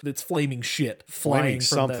technically, but it's flaming shit flying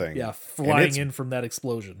from something. flying in from that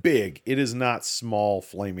explosion. Big. It is not small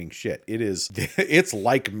flaming shit. It's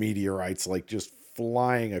like meteorites, like just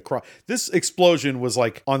flying across. This explosion was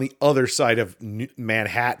like on the other side of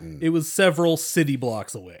Manhattan. It was several city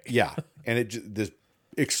blocks away. Yeah. And this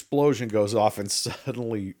explosion goes off and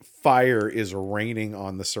suddenly fire is raining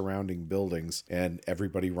on the surrounding buildings and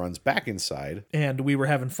everybody runs back inside. And we were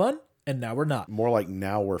having fun, and now we're not. More like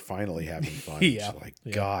now we're finally having fun. Yeah. It's like,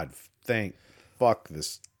 God, fuck,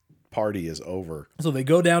 this party is over. So they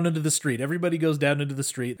go down into the street. Everybody goes down into the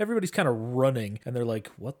street. Everybody's kind of running, and they're like,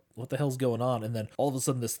 what the hell's going on? And then all of a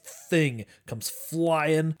sudden this thing comes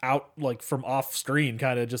flying out like from off screen,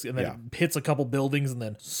 kind of just, and then it hits a couple buildings and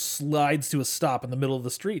then slides to a stop in the middle of the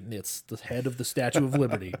street, and it's the head of the Statue of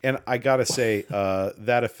Liberty. And I gotta say,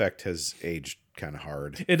 that effect has aged kind of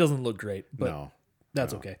hard. It doesn't look great, but No.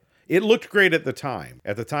 that's okay. It looked great at the time.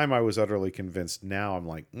 At the time I was utterly convinced. Now I'm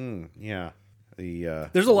like, yeah.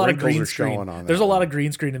 There's a lot of green screen. There's a lot of of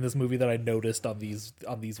green screen in this movie that I noticed on these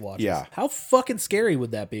watches. Yeah. How fucking scary would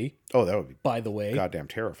that be? Oh, that would be By the way. goddamn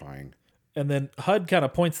terrifying. And then HUD kind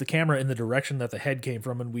of points the camera in the direction that the head came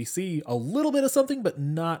from, and we see a little bit of something, but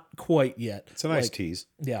not quite yet. It's a nice tease.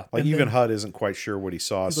 Yeah. Like and even then HUD isn't quite sure what he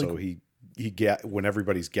saw, so like, he when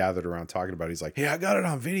everybody's gathered around talking about it, he's like, hey, I got it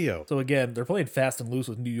on video. So again, they're playing fast and loose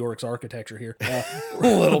with New York's architecture here. A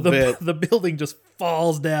little bit. The building just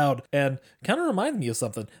falls down and kind of reminds me of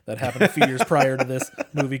something that happened a few years prior to this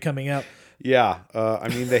movie coming out. Yeah. I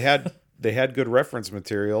mean, they had good reference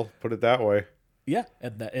material, put it that way. Yeah,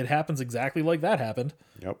 and it happens exactly like that happened.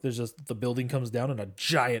 Yep. There's just the building comes down and a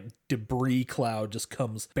giant debris cloud just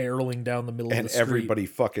comes barreling down the middle of the street. And everybody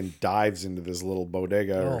fucking dives into this little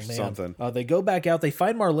bodega or something. They go back out. They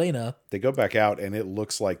find Marlena. They go back out, and it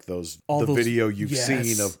looks like the video you've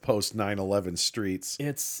seen of post 9/11 streets.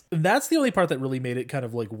 That's the only part that really made it kind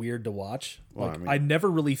of like weird to watch. Well, like, I mean, I never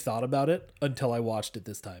really thought about it until I watched it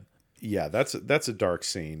this time. Yeah, that's a dark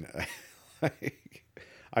scene.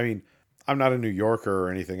 I mean, I'm not a New Yorker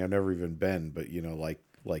or anything. I've never even been, but you know,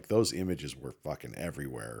 like those images were fucking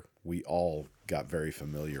everywhere. We all got very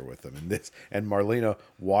familiar with them. And Marlena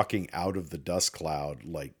walking out of the dust cloud,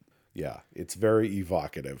 like, yeah, it's very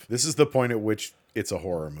evocative. This is the point at which it's a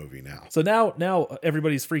horror movie now. So now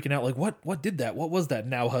everybody's freaking out, like, what did that? What was that?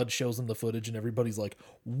 Now HUD shows them the footage, and everybody's like,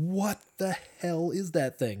 what the hell is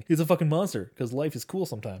that thing? It's a fucking monster, because life is cool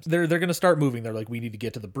sometimes. They're gonna start moving. They're like, we need to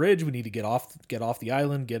get to the bridge. We need to get off the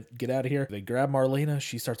island. Get out of here. They grab Marlena.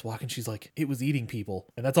 She starts walking. She's like, it was eating people,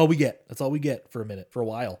 and that's all we get. That's all we get for a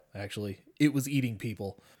while. Actually, it was eating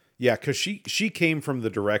people. Yeah, because she came from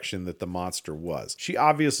the direction that the monster was. She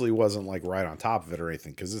obviously wasn't like right on top of it or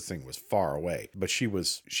anything, because this thing was far away. But she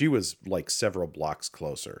was like several blocks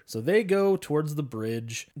closer. So they go towards the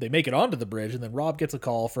bridge. They make it onto the bridge, and then Rob gets a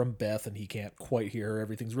call from Beth, and he can't quite hear her.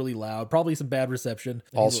 Everything's really loud. Probably some bad reception.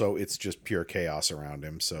 And also, it's just pure chaos around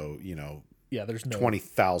him. So, you know, yeah, there's no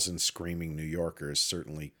 20,000 screaming New Yorkers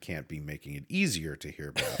certainly can't be making it easier to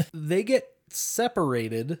hear Beth. They get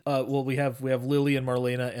separated. We have Lily and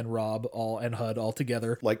Marlena and Rob and HUD all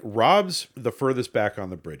together. Like, Rob's the furthest back on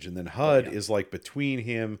the bridge, and then HUD is like between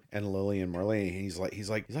him and Lily and Marlena. He's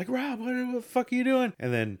like Rob, what the fuck are you doing?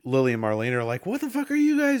 And then Lily and Marlena are like, what the fuck are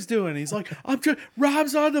you guys doing? And he's like,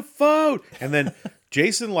 Rob's on the phone. And then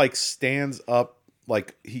Jason like stands up.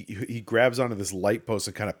 Like, he grabs onto this light post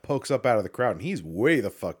and kind of pokes up out of the crowd, and he's way the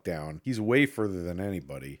fuck down. He's way further than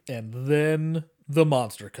anybody. And then the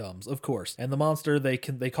monster comes, of course. And the monster, they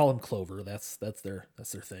call him Clover. That's their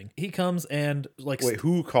thing. He comes and like, wait,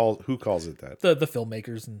 who calls it that? The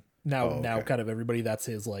filmmakers, and now kind of everybody. That's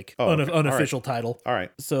his like okay. unofficial title. All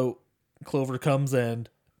right. So Clover comes and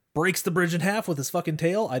breaks the bridge in half with his fucking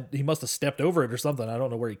tail. He must have stepped over it or something. I don't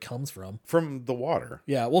know where he comes from. From the water.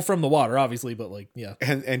 Yeah, well, from the water, obviously, but like, yeah.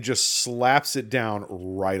 And just slaps it down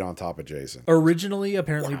right on top of Jason. Originally,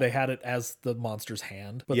 apparently, they had it as the monster's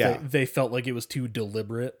hand, but they felt like it was too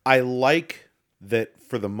deliberate. I like that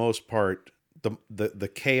for the most part,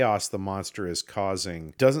 the chaos the monster is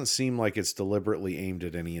causing doesn't seem like it's deliberately aimed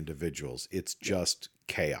at any individuals. It's just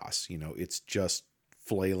chaos. You know, it's just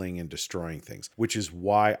flailing and destroying things, which is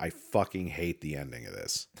why I fucking hate the ending of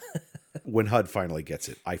this. When HUD finally gets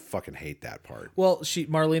it, I fucking hate that part. Well,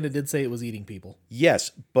 Marlena did say it was eating people.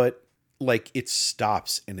 Yes, but like, it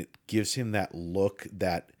stops and it gives him that look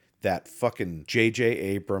that fucking J.J.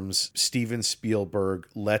 Abrams, Steven Spielberg,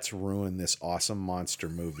 let's ruin this awesome monster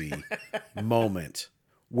movie moment,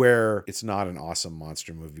 where it's not an awesome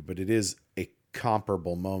monster movie, but it is a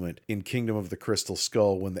comparable moment in Kingdom of the Crystal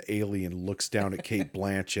Skull when the alien looks down at Cate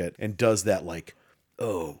Blanchett and does that like,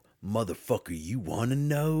 oh, motherfucker, you want to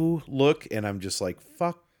know look. And I'm just like,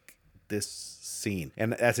 fuck this scene.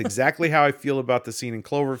 And that's exactly how I feel about the scene in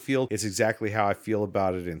Cloverfield. It's exactly how I feel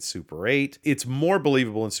about it in Super 8. It's more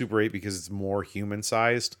believable in Super 8 because it's more human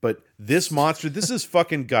sized. But this monster, this is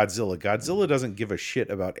fucking Godzilla. Godzilla doesn't give a shit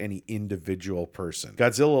about any individual person.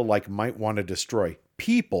 Godzilla like might want to destroy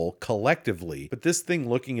people collectively, but this thing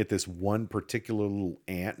looking at this one particular little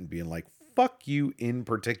ant and being like, fuck you in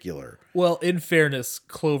particular. Well, in fairness,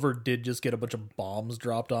 Clover did just get a bunch of bombs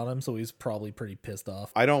dropped on him, so he's probably pretty pissed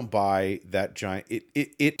off. I don't buy that giant.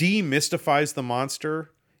 It demystifies the monster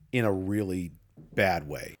in a really bad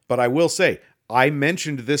way. But I will say, I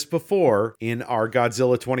mentioned this before in our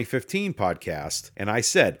Godzilla 2015 podcast, and I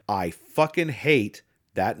said, I fucking hate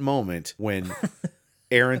that moment when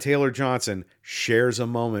Aaron Taylor Johnson shares a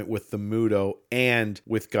moment with the Muto and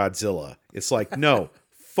with Godzilla. It's like, no,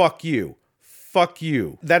 fuck you. Fuck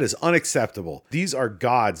you. That is unacceptable. These are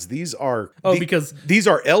gods. These are because these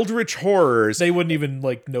are eldritch horrors. They wouldn't even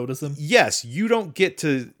like notice him. Yes, you don't get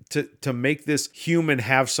to make this human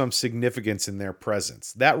have some significance in their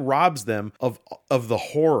presence. That robs them of the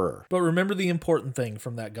horror. But remember the important thing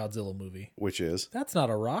from that Godzilla movie, Which is? that's not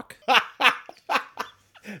a rock.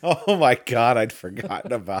 Oh my God, I'd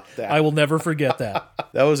forgotten about that. I will never forget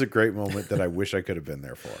that. That was a great moment that I wish I could have been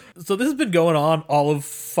there for. So this has been going on all of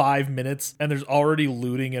 5 minutes, and there's already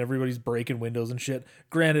looting and everybody's breaking windows and shit.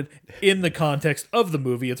 Granted, in the context of the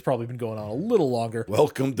movie, it's probably been going on a little longer.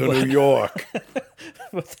 Welcome to New York.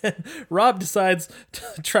 But then Rob decides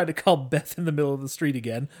to try to call Beth in the middle of the street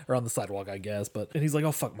again, or on the sidewalk, I guess. And he's like,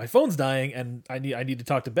 "Oh fuck, my phone's dying, and I need to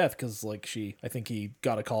talk to Beth because like I think he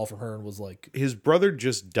got a call from her and was like, His brother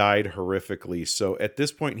just died horrifically, so at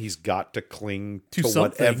this point he's got to cling to something.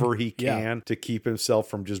 whatever he can to keep himself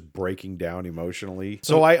from just breaking down emotionally.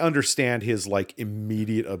 So I understand his like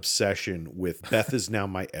immediate obsession with Beth is now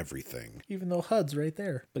my everything. even though HUD's right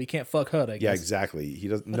there, but he can't fuck HUD. I guess. Yeah, exactly. He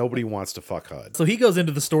doesn't. Nobody wants to fuck HUD. So he goes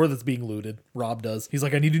into the store that's being looted. Rob does. He's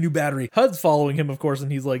like, I need a new battery. HUD's following him, of course,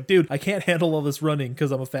 and he's like, dude, I can't handle all this running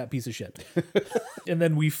because I'm a fat piece of shit. And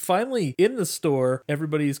then we finally, in the store,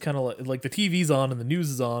 everybody's kind of like the TV's on and the news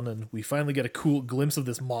is on, and we finally get a cool glimpse of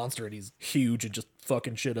this monster, and he's huge and just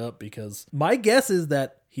fucking shit up because my guess is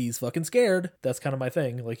that he's fucking scared. That's kind of my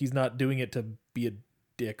thing. Like, he's not doing it to be a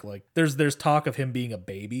dick. Like, there's talk of him being a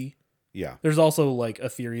baby. Yeah. There's also like a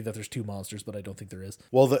theory that there's 2 monsters, but I don't think there is.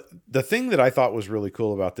 Well, the thing that I thought was really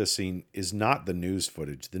cool about this scene is not the news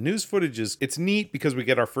footage. The news footage it's neat because we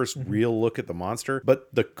get our first real look at the monster.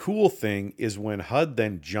 But the cool thing is when HUD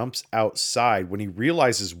then jumps outside, when he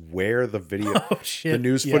realizes where the video, the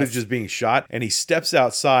news footage is being shot, and he steps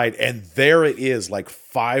outside, and there it is, like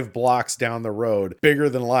 5 blocks down the road, bigger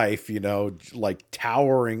than life, you know, like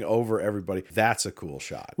towering over everybody. That's a cool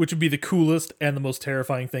shot. Which would be the coolest and the most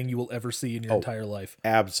terrifying thing you will ever see in your entire life.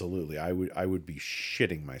 Absolutely. I would be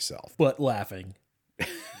shitting myself. But laughing.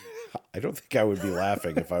 I don't think I would be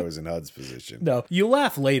laughing if I was in HUD's position. No, you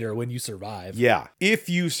laugh later when you survive. Yeah. If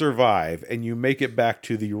you survive and you make it back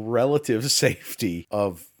to the relative safety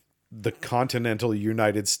of the continental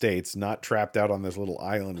United States, not trapped out on this little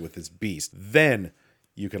island with this beast, then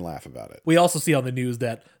you can laugh about it. We also see on the news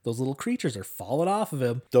that those little creatures are falling off of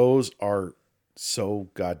him. Those are so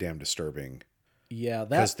goddamn disturbing. Yeah,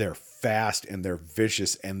 because they're fast and they're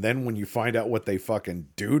vicious, and then when you find out what they fucking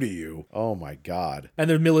do to you, oh my God. And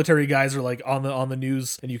their military guys are like on the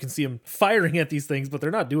news, and you can see them firing at these things, but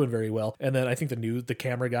they're not doing very well. And then I think the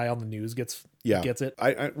camera guy on the news gets it.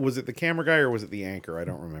 I was it the camera guy or was it the anchor? I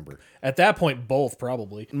don't remember. At that point, both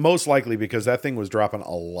probably. Most likely because that thing was dropping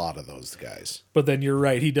a lot of those guys. But then you're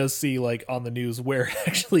right, he does see like on the news where it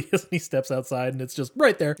actually is, and he steps outside and it's just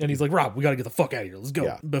right there. And he's like, Rob, we gotta get the fuck out of here. Let's go.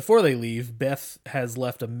 Yeah. Before they leave, Beth has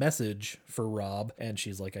left a message for Rob, and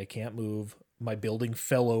she's like, I can't move. My building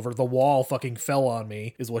fell over. The wall fucking fell on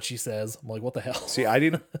me, is what she says. I'm like, what the hell? See,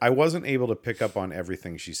 I wasn't able to pick up on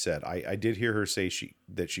everything she said. I did hear her say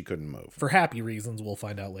that she couldn't move. For happy reasons, we'll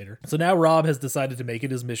find out later. So now Rob has decided to make it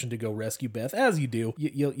his mission to go rescue Beth, as you do.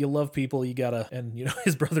 You love people, you gotta, and you know,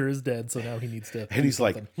 his brother is dead, so now he needs to. And he's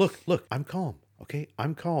like, look, I'm calm. Okay,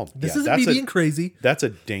 I'm calm. This isn't me being crazy. That's a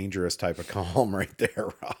dangerous type of calm right there,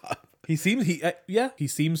 Rob. He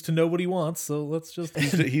seems to know what he wants, so let's just...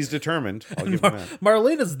 He's determined. I'll give him that.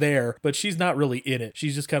 Marlena's there, but she's not really in it.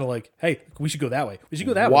 She's just kind of like, hey, we should go that way. We should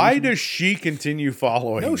go that way. Why does she continue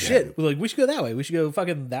following him? Shit. We're like, we should go that way. We should go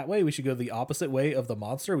fucking that way. We should go the opposite way of the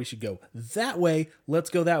monster. We should go that way. Let's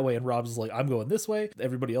go that way. And Rob's like, I'm going this way.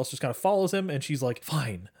 Everybody else just kind of follows him, and she's like,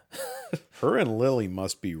 fine. Her and Lily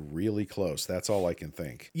must be really close. That's all I can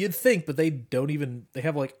think. You'd think, but they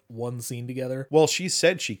have like one scene together. Well, she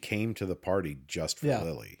said she came to the party just for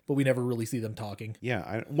Lily. But we never really see them talking.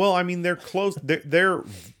 Yeah. I mean, they're close. They're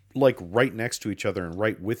like right next to each other and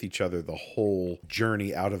right with each other the whole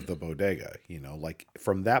journey out of the bodega, you know, like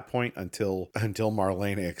from that point until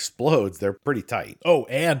Marlena explodes, they're pretty tight. Oh,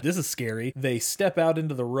 and this is scary. They step out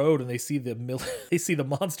into the road and they see the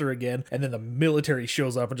monster again, and then the military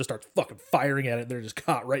shows up and just starts fucking firing at it. They're just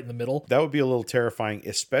caught right in the middle. That would be a little terrifying,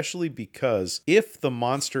 especially because if the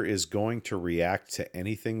monster is going to react to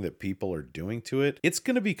anything that people are doing to it, it's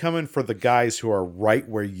going to be coming for the guys who are right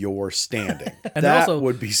where you're standing. And that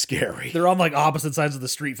would be scary. They're on like opposite sides of the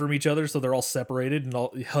street from each other, so they're all separated,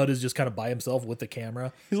 and HUD is just kind of by himself with the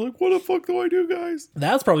camera. He's like, what the fuck do I do, guys?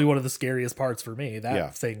 That's probably one of the scariest parts for me,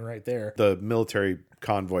 that thing right there. The military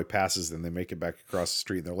convoy passes and they make it back across the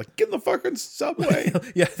street, and they're like, get in the fucking subway.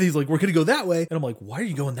 Yeah, he's like, we're gonna go that way, and I'm like, why are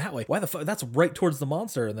you going that way? Why the fuck? That's right towards the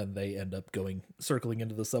monster. And then they end up circling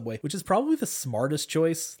into the subway, which is probably the smartest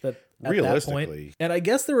choice at that point. And I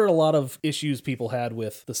guess there were a lot of issues people had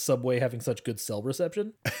with the subway having such good cell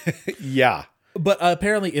reception. Yeah. But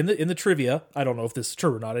apparently in the trivia, I don't know if this is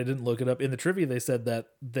true or not, I didn't look it up. In the trivia, they said that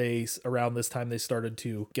around this time they started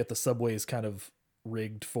to get the subways kind of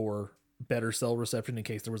rigged for better cell reception in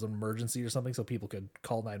case there was an emergency or something, so people could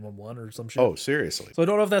call 911 or some shit. Oh, seriously. So I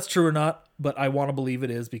don't know if that's true or not, but I want to believe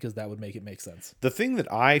it is because that would make it make sense. The thing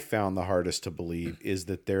that I found the hardest to believe is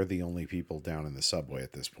that they're the only people down in the subway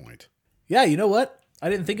at this point. Yeah, you know what? I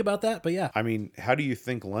didn't think about that, but yeah. I mean, how do you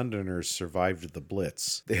think Londoners survived the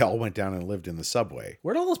Blitz? They all went down and lived in the subway.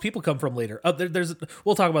 Where'd all those people come from later? Oh,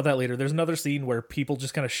 we'll talk about that later. There's another scene where people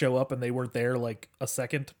just kind of show up and they weren't there like a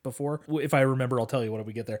second before. If I remember, I'll tell you when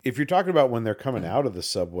we get there. If you're talking about when they're coming out of the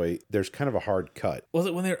subway, there's kind of a hard cut. Was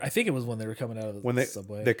it when I think it was when they were coming out of the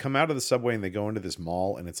subway. They come out of the subway and they go into this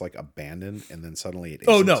mall and it's like abandoned, and then suddenly it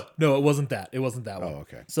Oh, isn't. no, it wasn't that. It wasn't that one. Oh,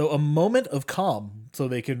 okay. So a moment of calm so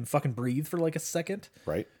they can fucking breathe for like a second.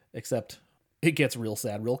 Right? Except it gets real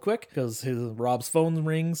sad real quick because Rob's phone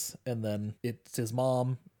rings and then it's his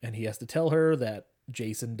mom and he has to tell her that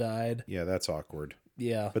Jason died. Yeah, that's awkward.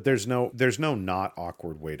 Yeah. But there's no not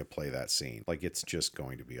awkward way to play that scene. Like, it's just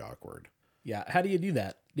going to be awkward. Yeah. How do you do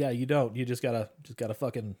that? Yeah, you don't. You just gotta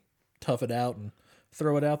fucking tough it out and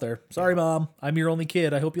throw it out there. Sorry, Mom. I'm your only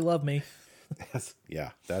kid. I hope you love me.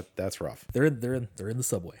 Yeah, that's rough. They're in the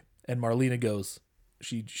subway. And Marlena goes,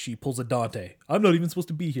 She pulls a Dante. I'm not even supposed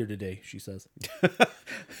to be here today, she says.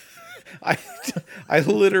 I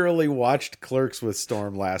literally watched Clerks with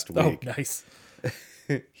Storm last week. Oh, nice.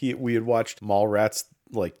 We had watched Mallrats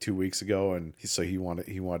like 2 weeks ago, and so he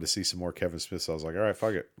wanted to see some more Kevin Smith. So I was like, all right,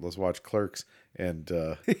 fuck it, let's watch Clerks. And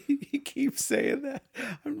he keeps saying that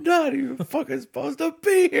I'm not even fucking supposed to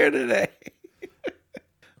be here today.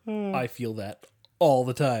 I feel that all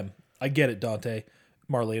the time. I get it, Dante.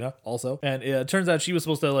 Marlena also. And it turns out she was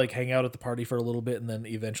supposed to like hang out at the party for a little bit and then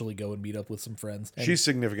eventually go and meet up with some friends. And She's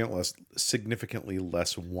significantly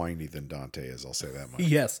less whiny than Dante is, I'll say that much.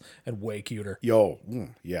 yes, and way cuter.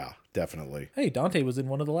 Yeah, definitely. Hey, Dante was in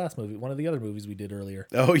one of the other movies we did earlier.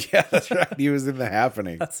 Oh yeah, that's right. He was in The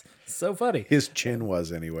Happening. That's so funny. His chin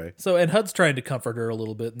was anyway. So, and Hud's trying to comfort her a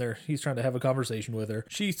little bit, and he's trying to have a conversation with her.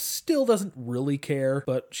 She still doesn't really care,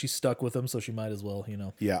 but she's stuck with him, so she might as well,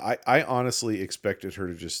 Yeah, I honestly expected her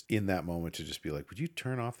to just, in that moment, to just be like, would you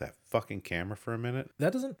turn off that fucking camera for a minute?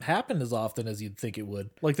 That doesn't happen as often as you'd think it would.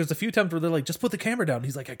 Like, there's a few times where they're like, just put the camera down. And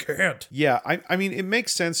he's like, I can't. Yeah, I mean, it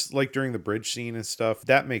makes sense, like, during the bridge scene and stuff.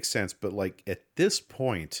 That makes sense, but, like, at this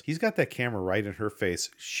point, he's got that camera right in her face.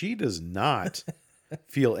 She does not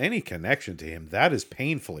feel any connection to him. That is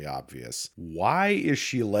painfully obvious. Why is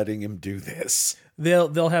she letting him do this?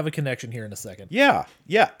 They'll have a connection here in a second. Yeah.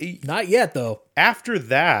 Not yet, though. After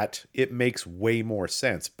that, it makes way more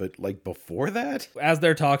sense. But, like, before that? As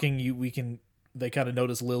they're talking, they kind of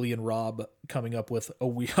notice Lily and Rob coming up with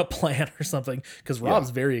a plan or something, because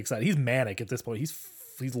Rob's very excited. He's manic at this point.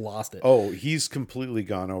 He's lost it. Oh, he's completely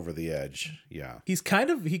gone over the edge. Yeah. He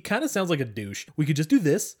kind of sounds like a douche. We could just do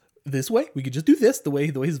this way. We could just do this the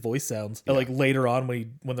way his voice sounds. Yeah. Like later on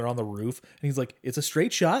when they're on the roof and he's like, it's a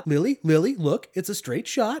straight shot. Lily, look, it's a straight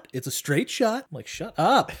shot. It's a straight shot. I'm like, shut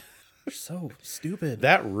up. You're so stupid.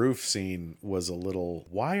 That roof scene was a little,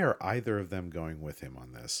 why are either of them going with him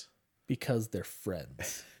on this? Because they're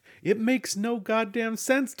friends. It makes no goddamn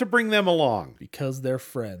sense to bring them along. Because they're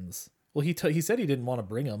friends. Well, he said he didn't want to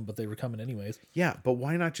bring them, but they were coming anyways. Yeah, but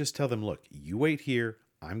why not just tell them, look, you wait here.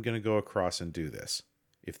 I'm going to go across and do this.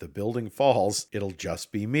 If the building falls, it'll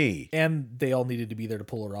just be me. And they all needed to be there to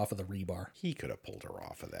pull her off of the rebar. He could have pulled her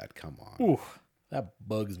off of that. Come on. Ooh, that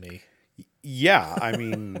bugs me. Yeah, I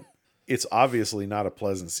mean, it's obviously not a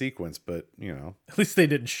pleasant sequence, but, At least they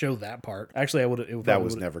didn't show that part. Actually, that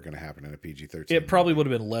was never going to happen in a PG-13. It probably would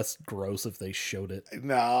have been less gross if they showed it.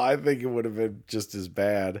 No, I think it would have been just as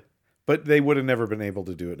bad. But they would have never been able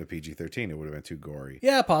to do it in a PG-13. It would have been too gory.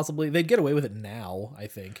 Yeah, possibly. They'd get away with it now, I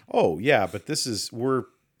think. Oh, yeah, but we're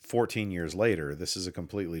 14 years later. This is a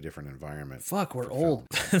completely different environment. Fuck, we're old.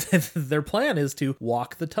 Their plan is to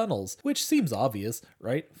walk the tunnels, which seems obvious,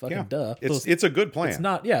 right? Fucking duh. It's a good plan. It's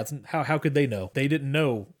not, it's how could they know? They didn't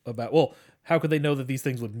know about, how could they know that these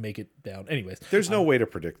things would make it down? Anyways. There's no way to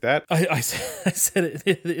predict that. I said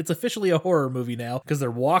it's officially a horror movie now because they're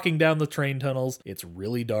walking down the train tunnels. It's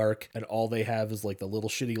really dark and all they have is like the little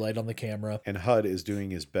shitty light on the camera. And HUD is doing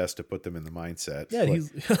his best to put them in the mindset. Yeah,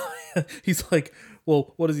 he's like,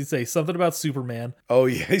 well, what does he say? Something about Superman. Oh,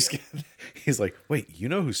 yeah. He's like, wait, you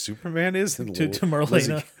know who Superman is? And to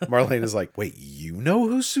Marlena. Marlena is like, wait, you know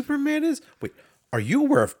who Superman is? Wait, are you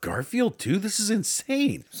aware of Garfield too? This is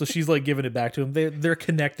insane. So she's like giving it back to him. They're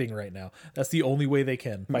connecting right now. That's the only way they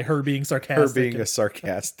can, by her being sarcastic. Her being a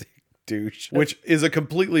sarcastic douche, which is a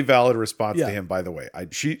completely valid response Yeah. to him, by the way.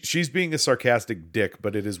 She's being a sarcastic dick,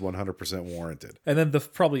 but it is 100% warranted. And then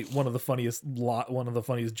probably one of the funniest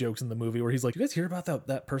jokes in the movie where he's like, "You guys hear about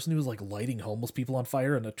that person who was like lighting homeless people on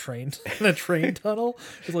fire in a train tunnel?"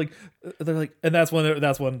 It's like they're like, and that's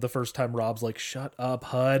when the first time Rob's like, "Shut up,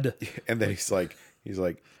 HUD." And then he's like,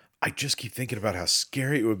 I just keep thinking about how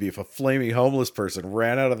scary it would be if a flaming homeless person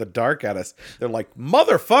ran out of the dark at us. They're like,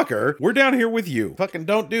 motherfucker, we're down here with you. Fucking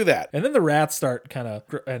don't do that. And then the rats start kind of,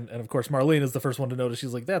 and of course Marlene is the first one to notice.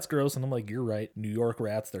 She's like, "That's gross," and I'm like, "You're right. New York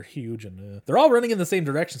rats, they're huge, and they're all running in the same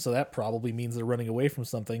direction, so that probably means they're running away from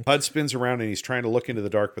something." HUD spins around and he's trying to look into the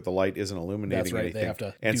dark, but the light isn't illuminating That's right. anything. They have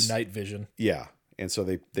to do night vision. Yeah. And so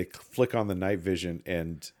they flick on the night vision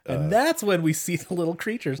and that's when we see the little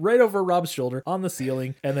creatures right over Rob's shoulder on the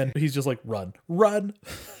ceiling. And then he's just like, run.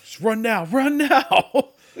 just run now.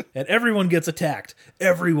 And everyone gets attacked.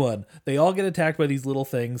 Everyone. They all get attacked by these little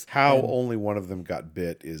things. How And only one of them got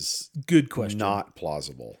bit is good question. not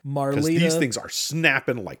plausible. Marlena- Because these things are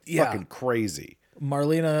snapping like Yeah. fucking crazy.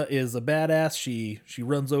 Marlena is a badass. She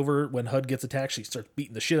runs over when HUD gets attacked. She starts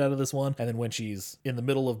beating the shit out of this one. And then when she's in the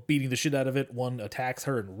middle of beating the shit out of it, one attacks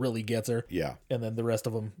her and really gets her. Yeah. And then the rest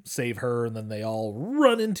of them save her. And then they all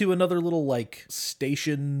run into another little like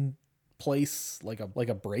station place, like a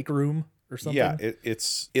break room or something. Yeah,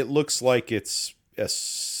 it looks like it's a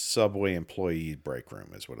subway employee break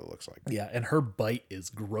room is what it looks like. Yeah, and her bite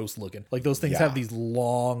is gross looking. Like those things Yeah. have these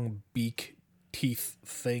long beak teeth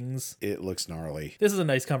things. It looks gnarly. This is a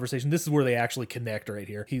nice conversation. This is where they actually connect right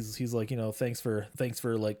here. He's like, thanks for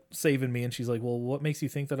like saving me. And she's like, well, what makes you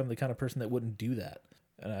think that I'm the kind of person that wouldn't do that?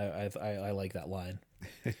 And I like that line.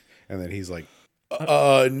 And then he's like,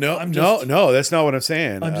 no, that's not what I'm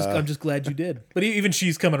saying. I'm just glad you did. But even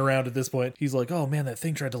she's coming around at this point. He's like, oh man, that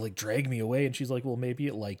thing tried to like drag me away. And she's like, well, maybe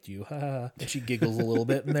it liked you. And she giggles a little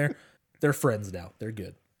bit, and they're friends now. They're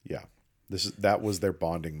good. Yeah. That was their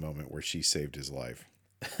bonding moment where she saved his life.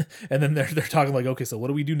 And then they're talking like, okay, so what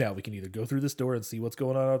do we do now? We can either go through this door and see what's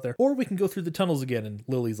going on out there, or we can go through the tunnels again. And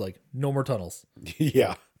Lily's like, no more tunnels.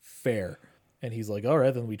 Yeah. Fair. And he's like, all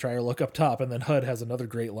right, then we try our luck up top. And then HUD has another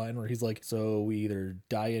great line where he's like, so we either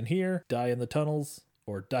die in here, die in the tunnels,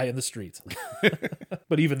 or die in the streets.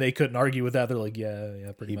 But even they couldn't argue with that. They're like,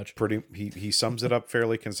 yeah, pretty much. He sums it up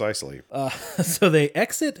fairly concisely. So they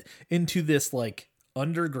exit into this like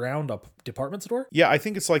underground department store. Yeah, I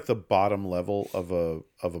think it's like the bottom level of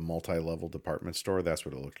a multi-level department store. That's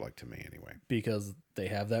what it looked like to me anyway. Because they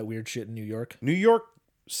have that weird shit in New York. New York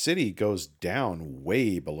City goes down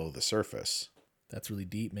way below the surface. That's really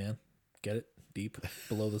deep, man. Get it? Deep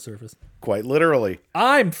below the surface. Quite literally.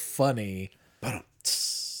 I'm funny.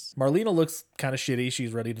 Marlena looks kind of shitty.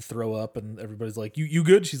 She's ready to throw up, and everybody's like, you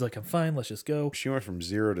good? She's like, I'm fine. Let's just go. She went from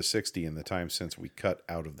 0 to 60 in the time since we cut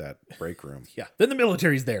out of that break room. Yeah. Then the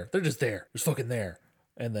military's there. They're just there. They're fucking there.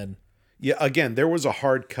 And then, Yeah, again, there was a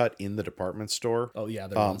hard cut in the department store. oh yeah,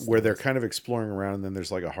 there was. Where they're kind of exploring around, and then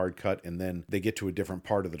there's like a hard cut, and then they get to a different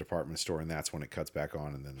part of the department store, and that's when it cuts back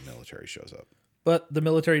on, and then the military shows up. But the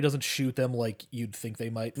military doesn't shoot them like you'd think they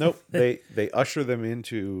might. Nope, they usher them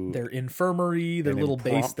into Their infirmary, their An little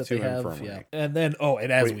base that they impromptu have. infirmary. Yeah. And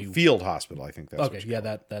then, field hospital. I think that's okay, what you yeah,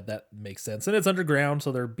 call it. that makes sense. And it's underground,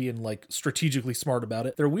 so they're being like strategically smart about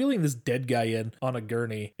it. They're wheeling this dead guy in on a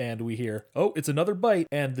gurney, and we hear, oh, it's another bite,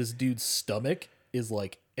 and this dude's stomach is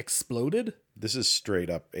like exploded. This is straight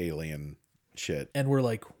up alien shit. And we're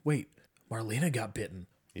like, wait, Marlena got bitten.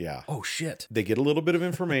 Yeah. Oh shit. They get a little bit of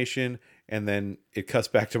information, and then it cuts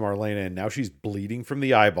back to Marlena, and now she's bleeding from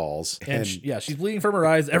the eyeballs. And she's bleeding from her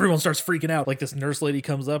eyes. Everyone starts freaking out. Like this nurse lady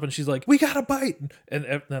comes up and she's like, "We got a bite!"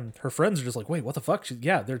 And then her friends are just like, "Wait, what the fuck?"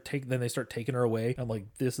 Then they start taking her away. I'm like,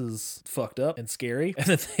 "This is fucked up and scary." And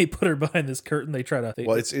then they put her behind this curtain. They try to.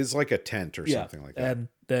 well, it's like a tent or something like that. And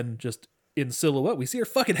then just in silhouette, we see her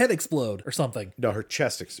fucking head explode or something. No, her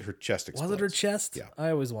chest explodes. Was it her chest? Yeah. I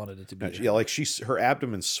always wanted it to be. No, yeah, like her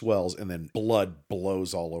abdomen swells, and then blood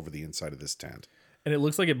blows all over the inside of this tent. And it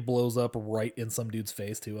looks like it blows up right in some dude's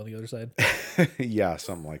face too on the other side. Yeah,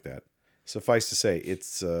 something like that. Suffice to say,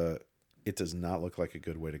 it does not look like a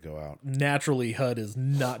good way to go out. Naturally, HUD is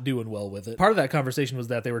not doing well with it. Part of that conversation was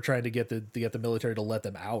that they were trying to get the military to let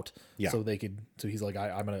them out, Yeah. so they could. So he's like,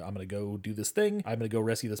 I'm gonna go do this thing. I'm gonna go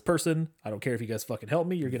rescue this person. I don't care if you guys fucking help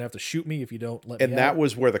me. You're gonna have to shoot me if you don't let me. And that out.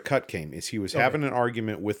 was where the cut came. Is he was having an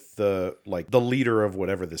argument with the leader of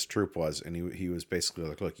whatever this troop was, and he was basically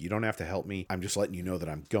like, "Look, you don't have to help me. I'm just letting you know that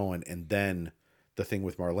I'm going." And then the thing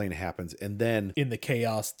with Marlene happens, and then in the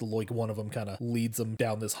chaos, one of them kind of leads them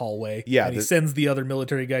down this hallway. Yeah, and he sends the other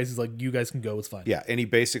military guys. He's like, "You guys can go. It's fine." yeah, and he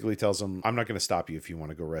basically tells them, "I'm not going to stop you if you want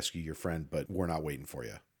to go rescue your friend, but we're not waiting for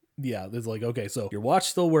you." Yeah, it's like, okay, so your watch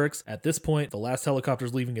still works. At this point, the last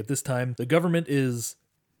helicopter's leaving at this time. The government is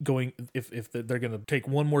going, if they're going to take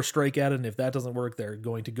one more strike at it, and if that doesn't work, they're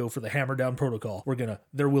going to go for the hammer down protocol.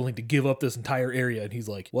 They're willing to give up this entire area. And he's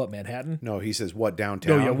like, what, Manhattan? No, he says, what,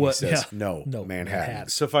 downtown? Oh, yeah, what? He says, Yeah. no, No, Manhattan.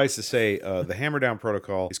 Suffice to say, the hammer down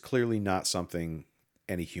protocol is clearly not something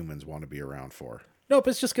any humans want to be around for. Nope,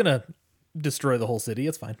 it's just going to destroy the whole city.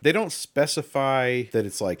 It's fine. They don't specify that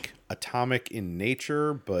it's like atomic in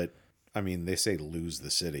nature, but I mean, they say lose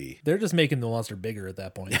the city. They're just making the monster bigger at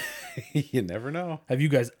that point. You never know. Have you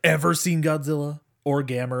guys ever seen Godzilla or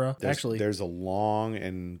Gamera? There's a long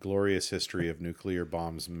and glorious history of nuclear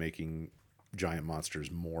bombs making giant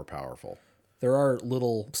monsters more powerful. There are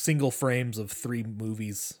little single frames of 3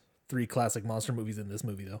 classic monster movies in this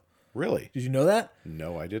movie, though. Really? Did you know that?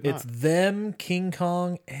 No, I did not. It's them, King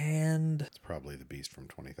Kong, and... It's probably the Beast from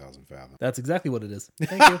 20,000 Fathoms. That's exactly what it is.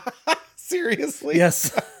 Thank you. Seriously?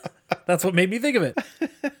 Yes. That's what made me think of it.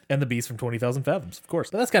 And the Beast from 20,000 Fathoms, of course.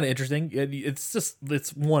 But that's kind of interesting.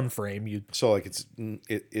 It's one frame. So like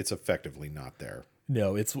it's effectively not there.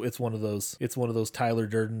 No, it's one of those Tyler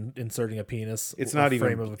Durden inserting a penis. It's not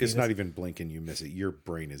even blink and you miss it. Your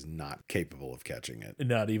brain is not capable of catching it.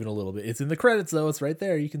 Not even a little bit. It's in the credits though. It's right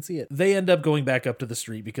there. You can see it. They end up going back up to the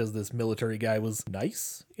street because this military guy was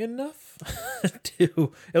nice enough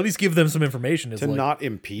to at least give them some information. To not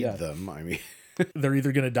impede them. I mean, they're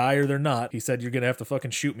either going to die or they're not. He said, you're going to have to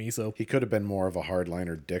fucking shoot me. So he could have been more of a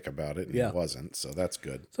hardliner dick about it, and he wasn't. So that's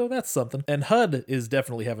good. So that's something. And HUD is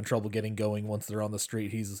definitely having trouble getting going once they're on the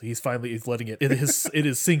street. He's finally letting it. It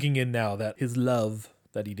is sinking in now that his love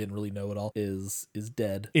that he didn't really know at all is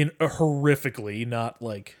dead in a horrifically, not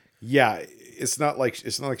like. Yeah, it's not like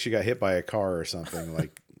she got hit by a car or something.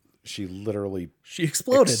 Like she literally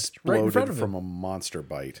exploded right in front of him from a monster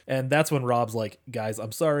bite. And that's when Rob's like, guys,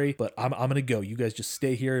 I'm sorry, but I'm gonna go. You guys just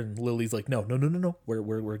stay here. And Lily's like, no.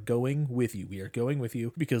 We're going with you. We are going with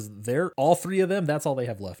you because they're all 3 of them. That's all they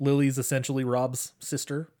have left. Lily's essentially Rob's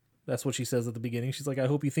sister. That's what she says at the beginning. She's like, I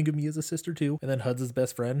hope you think of me as a sister too. And then HUD's his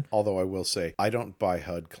best friend. Although I will say, I don't buy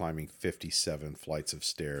HUD climbing 57 flights of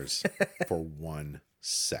stairs for 1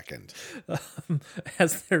 second.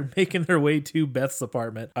 As they're making their way to Beth's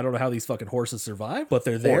apartment. I don't know how these fucking horses survive, but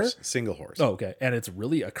they're there. Single horse. Oh, okay. And it's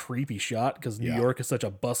really a creepy shot because New York is such a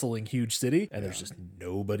bustling, huge city, and there's just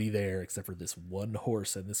nobody there except for this one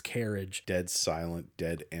horse and this carriage. Dead silent,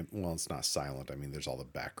 well, it's not silent. I mean, there's all the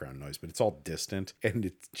background noise, but it's all distant and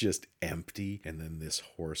it's just empty. And then this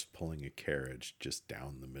horse pulling a carriage just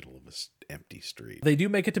down the middle of an empty street. They do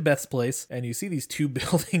make it to Beth's place, and you see these 2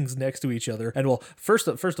 buildings next to each other. And well, first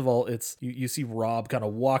of all, it's you see Rob kind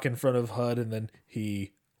of walk in front of HUD, and then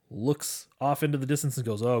he looks off into the distance and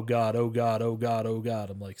goes, oh God, oh God, oh God, oh God.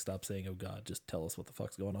 I'm like, stop saying oh God, just tell us what the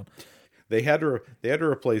fuck's going on. They had to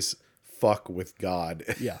replace fuck with God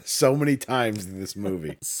so many times in this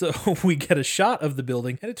movie. So we get a shot of the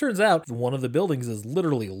building, and it turns out one of the buildings is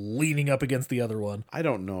literally leaning up against the other one. I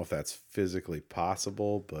don't know if that's physically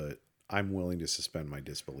possible, but I'm willing to suspend my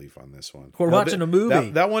disbelief on this one. We're watching a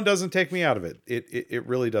movie. That one doesn't take me out of it. It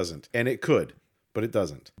really doesn't. And it could, but it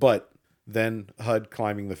doesn't. But then HUD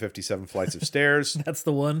climbing the 57 flights of stairs. That's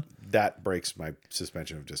the one. That breaks my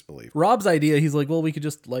suspension of disbelief. Rob's idea, he's like, well, we could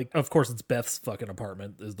just of course it's Beth's fucking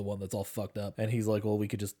apartment is the one that's all fucked up. And he's like, well, we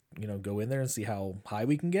could just, go in there and see how high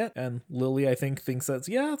we can get. And Lily, I think, thinks that's,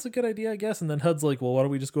 it's a good idea, I guess. And then HUD's like, well, why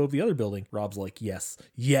don't we just go up the other building? Rob's like, yes,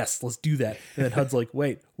 let's do that. And then HUD's like,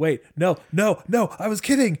 wait, no, I was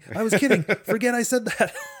kidding. Forget I said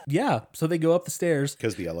that. Yeah, so they go up the stairs.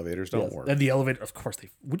 Because the elevators don't work. And the elevator, of course,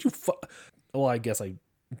 well, I guess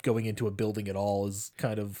going into a building at all is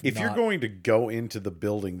kind of if you're going to go into the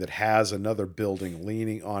building that has another building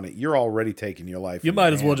leaning on it, you're already taking your life. You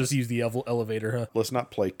might as well just use the elevator, huh? Let's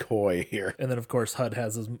not play coy here. And then of course HUD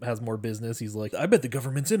has more business. He's like, I bet the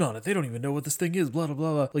government's in on it. They don't even know what this thing is. Blah blah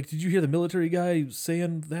blah blah. Like, did you hear the military guy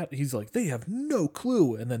saying that? He's like, they have no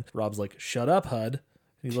clue. And then Rob's like, shut up, HUD.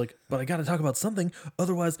 He's like, but I got to talk about something.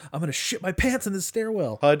 Otherwise, I'm going to shit my pants in this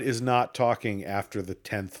stairwell. HUD is not talking after the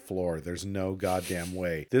 10th floor. There's no goddamn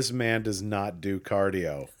way. This man does not do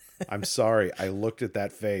cardio. I'm sorry. I looked at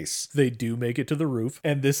that face. They do make it to the roof.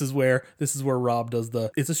 And this is where Rob does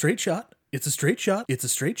it's a straight shot. It's a straight shot. It's a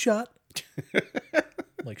straight shot.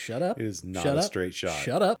 Like, shut up. It is not a straight shot.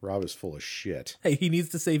 Shut up. Rob is full of shit. Hey, he needs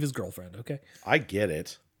to save his girlfriend, okay? I get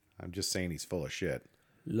it. I'm just saying he's full of shit.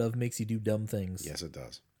 Love makes you do dumb things. Yes, it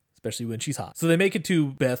does. Especially when she's hot. So they make it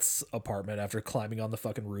to Beth's apartment after climbing on the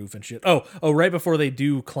fucking roof and shit. Oh, right before they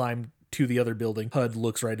do climb to the other building, HUD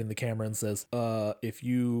looks right in the camera and says, if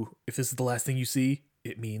this is the last thing you see,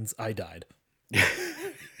 it means I died.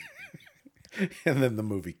 And then the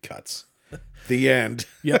movie cuts. The end.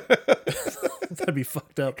 Yep. That'd be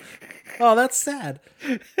fucked up. Oh, that's sad.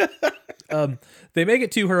 They make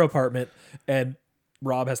it to her apartment, and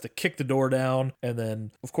Rob has to kick the door down, and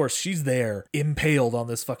then, of course, she's there, impaled on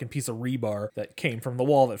this fucking piece of rebar that came from the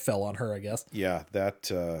wall that fell on her, I guess. Yeah,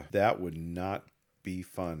 that would not be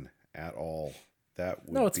fun at all. That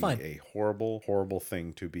would be fine. a horrible, horrible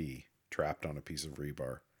thing to be trapped on a piece of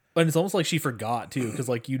rebar. And it's almost like she forgot, too, because,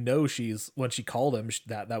 like, she's, when she called him,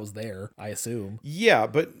 that was there, I assume. Yeah,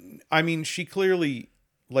 but, I mean, she clearly,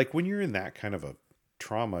 like, when you're in that kind of a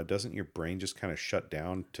trauma, doesn't your brain just kind of shut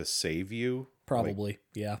down to save you? Probably,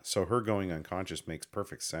 yeah. So her going unconscious makes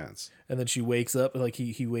perfect sense. And then she wakes up, like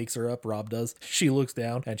he wakes her up, Rob does. She looks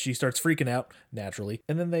down and she starts freaking out naturally.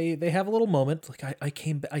 And then they have a little moment, like I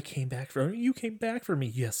came back for you. Came back for me.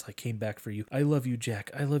 Yes, I came back for you. I love you, Jack.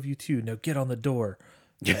 I love you too. Now get on the door.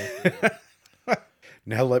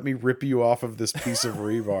 Now let me rip you off of this piece of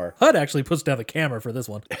rebar. HUD actually puts down the camera for this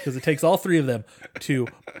one because it takes all three of them to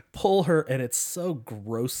pull her, and it's so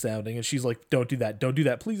gross sounding. And she's like, "Don't do that! Don't do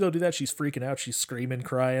that! Please don't do that!" She's freaking out. She's screaming,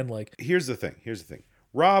 crying. Like, Here's the thing.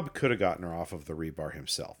 Rob could have gotten her off of the rebar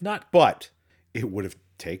himself. Not- But it would have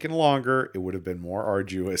taken longer. It would have been more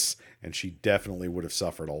arduous, and she definitely would have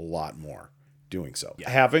suffered a lot more doing so. Yeah.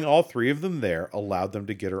 Having all three of them there allowed them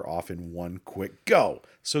to get her off in one quick go.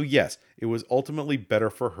 So yes, it was ultimately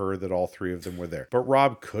better for her that all three of them were there. But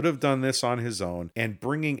Rob could have done this on his own, and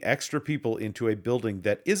bringing extra people into a building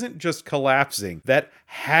that isn't just collapsing, that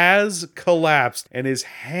has collapsed and is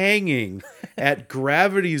hanging at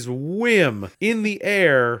gravity's whim in the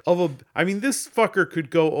air this fucker could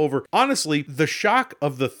go over. Honestly, the shock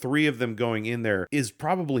of the three of them going in there is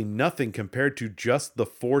probably nothing compared to just the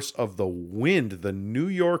force of the wind, the New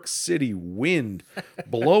York City wind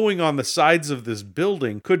blowing on the sides of this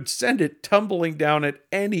building could send it tumbling down at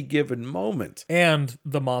any given moment. and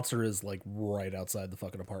the monster is like right outside the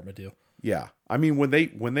fucking apartment too. Yeah. I mean, when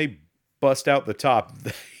they bust out the top,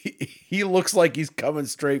 he looks like he's coming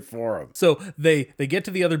straight for him. So they get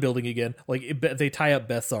to the other building again. Like they tie up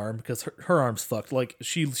Beth's arm because her arm's fucked. Like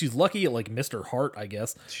she's lucky it like missed her heart, I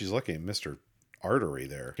guess. She's lucky at Mr. Artery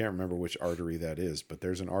there. Can't remember which artery that is, but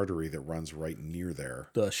there's an artery that runs right near there.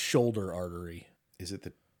 The shoulder artery. Is it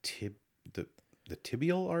the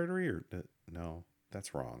tibial artery or no?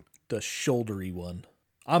 That's wrong. The shouldery one.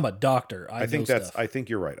 I'm a doctor. I think know that's. stuff. I think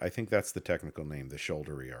you're right. I think that's the technical name, the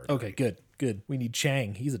shouldery artery. Okay, good. We need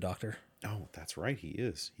Chang. He's a doctor. Oh, that's right. He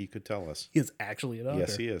is. He could tell us. He is actually a doctor.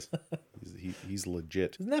 Yes, he is. He's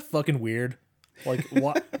legit. Isn't that fucking weird? Like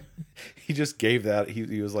what? He just gave that.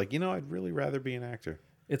 He was like, I'd really rather be an actor.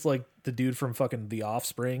 It's like the dude from fucking The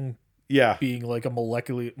Offspring Yeah. being like a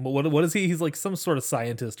molecular. What is he? He's like some sort of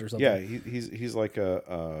scientist or something. Yeah. He's like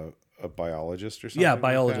a biologist or something. Yeah, like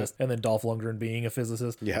biologist. And then Dolph Lundgren being a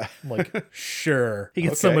physicist. Yeah. I'm like, sure. He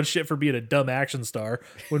gets so Okay. much shit for being a dumb action star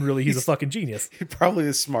when really he's a fucking genius. that. Probably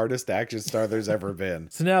the smartest action star there's ever been.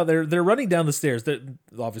 So now they're running down the stairs.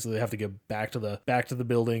 Obviously they have to get back to the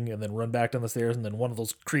building and then run back down the stairs, and then one of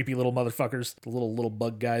those creepy little motherfuckers, the little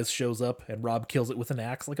bug guys, shows up and Rob kills it with an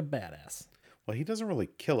axe like a badass. Well, he doesn't really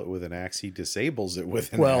kill it with an axe. He disables it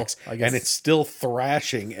with an Well, axe. I guess- And it's still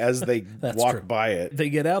thrashing as they walk true. by it.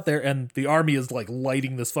 They get out there and the army is like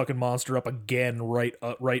lighting this fucking monster up again right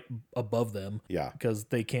above them. Yeah. Because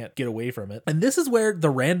they can't get away from it. And this is where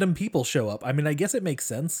the random people show up. I mean, I guess it makes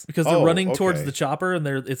sense because they're Oh, running towards okay. the chopper and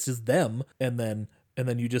it's just them, and then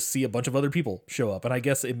you just see a bunch of other people show up. And I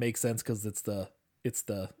guess it makes sense because it's the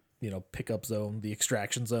pickup zone, the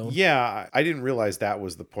extraction zone. Yeah, I didn't realize that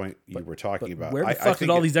was the point you were talking about. Where the I fuck did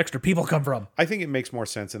think all these extra people come from? I think it makes more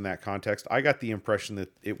sense in that context. I got the impression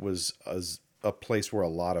that it was a place where a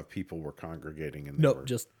lot of people were congregating. And Nope,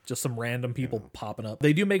 just some random people popping up.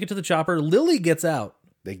 They do make it to the chopper. Lily gets out.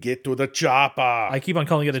 they get to the chopper. I keep on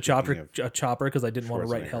calling it a chopper of because I didn't want to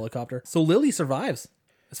write Schwarzenegger. helicopter. So Lily survives,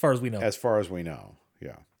 as far as we know. As far as we know,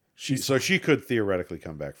 yeah. She could theoretically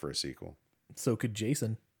come back for a sequel. So could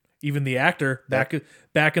Jason. Even the actor back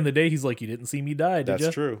in the day, he's like, "You didn't see me die, did That's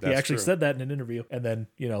you?" true. He That's actually true. said that in an interview, and then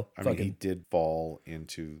I mean, he did fall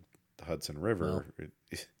into the Hudson River.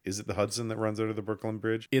 Is it the Hudson that runs under the Brooklyn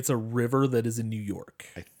Bridge? it's a river that is in New York.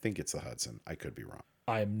 I think it's the Hudson. I could be wrong.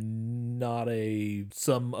 I'm not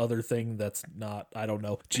some other thing that's not. I don't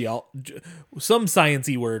know. Some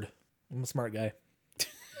sciencey word. I'm a smart guy.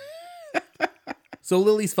 So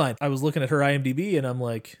Lily's fine. I was looking at her IMDb and I'm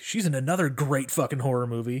like, she's in another great fucking horror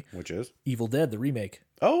movie, Which is? Evil Dead, the remake.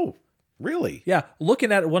 Oh, really? Yeah,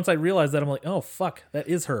 looking at it once I realized that, I'm like, oh fuck, that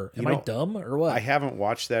is her. Am I know, dumb or what? I haven't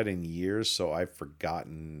watched that in years, so I've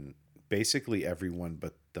forgotten basically everyone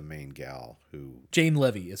but the main gal who... Jane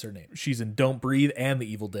Levy is her name. She's in Don't Breathe and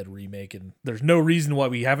the Evil Dead remake, and there's no reason why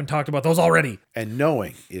we haven't talked about those already. And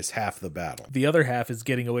knowing is half the battle. The other half is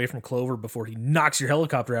getting away from Clover before he knocks your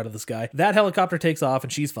helicopter out of the sky. That helicopter takes off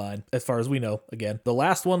and she's fine, as far as we know. Again, the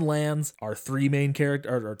last one lands. Our three main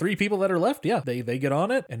characters, or three people that are left, yeah, they get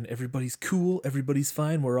on it, and everybody's cool, everybody's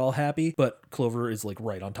fine, we're all happy, but Clover is like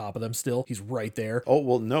right on top of them still. He's right there. Oh,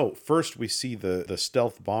 well, no. First, we see the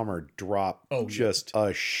stealth bomber drop just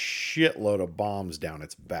a shitload of bombs down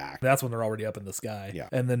its back. That's when they're already up in the sky. Yeah.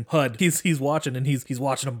 And then HUD, he's watching, and he's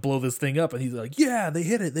watching them blow this thing up, and he's like, yeah, they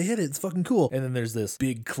hit it, it's fucking cool. And then there's this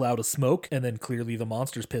big cloud of smoke, and then clearly the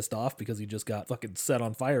monster's pissed off because he just got fucking set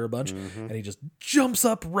on fire a bunch, and he just jumps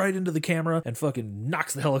up right into the camera and fucking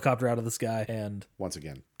knocks the helicopter out of the sky. And once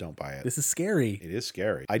again, don't buy it. this is scary. It is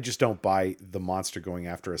scary. I just don't buy the monster going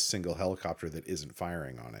after a single helicopter that isn't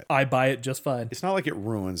firing on it. I buy it just fine. It's not like it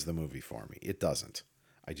ruins the movie for me. It doesn't.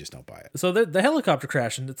 I just don't buy it. So the helicopter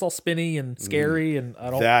crashing, it's all spinny and scary, and I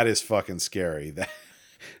don't... That is fucking scary. That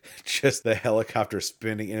just the helicopter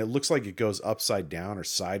spinning, and it looks like it goes upside down or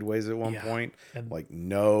sideways at one point. And, like,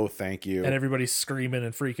 no, thank you. And everybody's screaming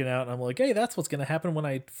and freaking out, and I'm like, hey, that's what's going to happen when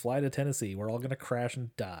I fly to Tennessee. We're all going to crash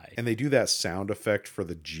and die. And they do that sound effect for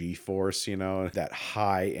the G-force, you know, that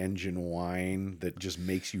high engine whine that just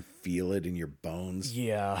makes you feel it in your bones.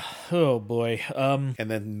 Yeah. Oh, boy. And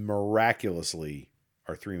then miraculously,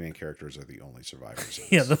 our three main characters are the only survivors.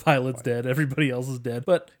 Yeah, the pilot's dead. Everybody else is dead.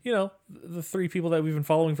 But, you know, the three people that we've been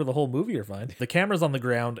following for the whole movie are fine. The camera's on the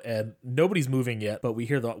ground and nobody's moving yet, but we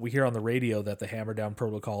hear on the radio that the hammer down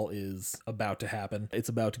protocol is about to happen. It's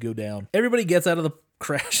about to go down. Everybody gets out of the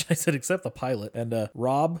crash, I said, except the pilot. And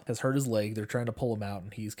Rob has hurt his leg. They're trying to pull him out,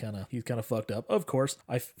 and he's kind of fucked up. Of course,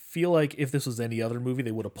 I feel like if this was any other movie,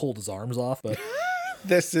 they would have pulled his arms off, but...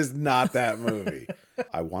 This is not that movie.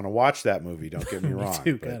 I want to watch that movie, don't get me wrong.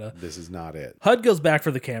 too, but this is not it. HUD goes back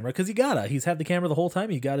for the camera because he's had the camera the whole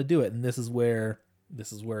time. You gotta do it. And this is where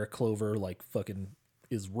Clover like fucking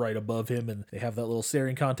is right above him, and they have that little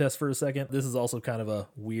staring contest for a second. This is also kind of a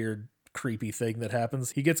weird, creepy thing that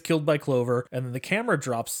happens. He gets killed by Clover, and then the camera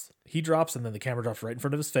drops. He drops, and then the camera drops right in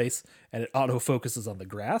front of his face, and it auto focuses on the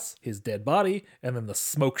grass, his dead body, and then the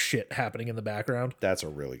smoke shit happening in the background. That's a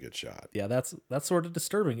really good shot. Yeah, that's sort of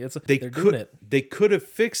disturbing. They're doing it. They could have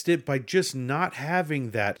fixed it by just not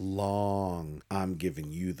having that long, I'm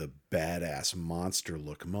giving you the badass monster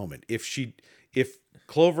look moment. If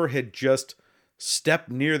Clover had just stepped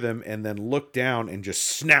near them and then looked down and just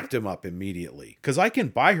snapped him up immediately. Because I can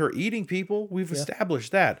buy her eating people. We've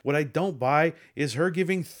established that. What I don't buy is her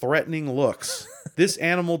giving threatening looks. This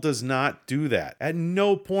animal does not do that. At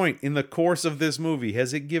no point in the course of this movie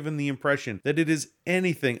has it given the impression that it is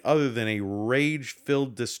anything other than a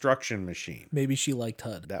rage-filled destruction machine. Maybe she liked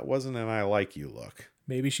HUD. That wasn't an I like you look.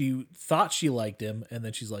 Maybe she thought she liked him, and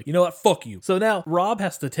then she's like, you know what, fuck you. So now Rob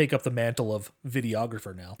has to take up the mantle of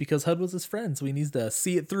videographer now, because HUD was his friend, so he needs to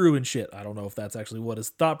see it through and shit. I don't know if that's actually what his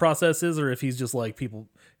thought process is, or if he's just like, people,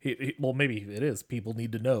 well, maybe it is. People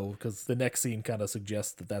need to know, because the next scene kind of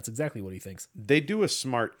suggests that that's exactly what he thinks. They do a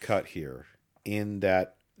smart cut here, in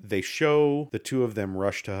that they show the two of them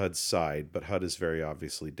rush to HUD's side, but HUD is very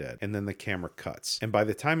obviously dead. And then the camera cuts. And by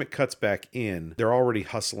the time it cuts back in, they're already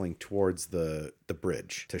hustling towards the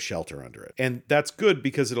bridge to shelter under it. And that's good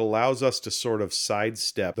because it allows us to sort of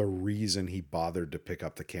sidestep the reason he bothered to pick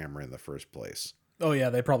up the camera in the first place. Oh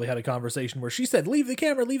yeah, they probably had a conversation where she said, leave the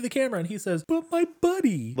camera, and he says, but my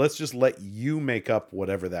buddy. Let's just let you make up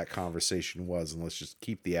whatever that conversation was, and let's just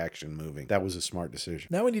keep the action moving. That was a smart decision.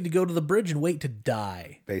 Now we need to go to the bridge and wait to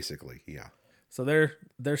die. Basically, yeah. So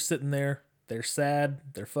they're sitting there. They're sad.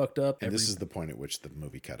 They're fucked up. And this is the point at which the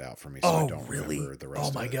movie cut out for me, so I don't remember the rest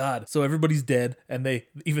of it. Oh my God. So everybody's dead, and they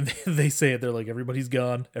say it. They're like, everybody's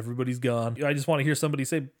gone. Everybody's gone. I just want to hear somebody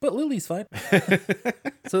say, but Lily's fine.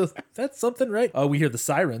 So that's something, right? Oh, we hear the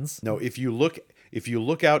sirens. No, if you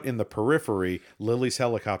look out in the periphery, Lily's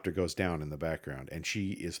helicopter goes down in the background, and she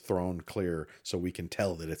is thrown clear so we can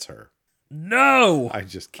tell that it's her. No!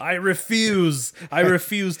 I refuse. I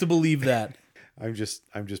refuse to believe that. I'm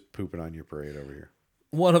just pooping on your parade over here.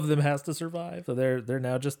 One of them has to survive. So they're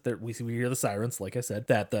now just there. We hear the sirens, like I said,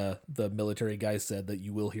 that the military guys said that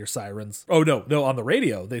you will hear sirens. Oh no, on the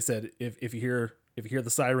radio they said if you hear If you hear the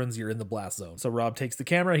sirens, you're in the blast zone. So Rob takes the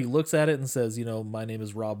camera, he looks at it and says, my name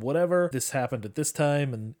is Rob whatever. This happened at this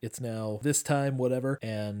time and it's now this time, whatever.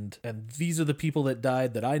 And these are the people that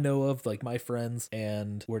died that I know of, like my friends,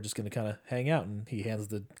 and we're just going to kind of hang out. And he hands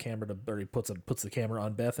the camera or he puts the camera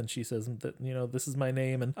on Beth and she says that, this is my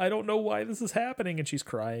name and I don't know why this is happening. And she's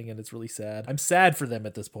crying and it's really sad. I'm sad for them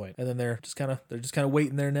at this point. And then they're just kind of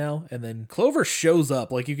waiting there now. And then Clover shows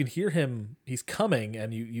up, like you can hear him, he's coming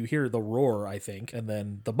and you hear the roar, I think. And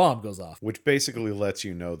then the bomb goes off. Which basically lets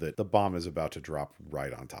you know that the bomb is about to drop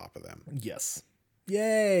right on top of them. Yes.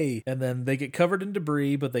 Yay! And then they get covered in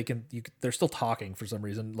debris, but they're still talking for some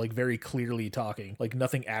reason, like very clearly talking, like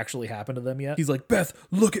nothing actually happened to them yet. He's like, Beth,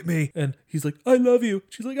 look at me. And he's like, I love you.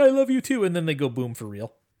 She's like, I love you too. And then they go boom for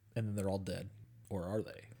real. And then they're all dead. Or are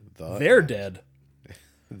they? They're dead.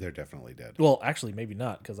 They're definitely dead. Well, actually, maybe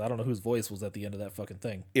not, because I don't know whose voice was at the end of that fucking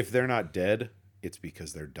thing. If they're not dead, it's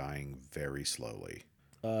because they're dying very slowly.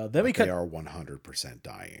 Then we They are 100%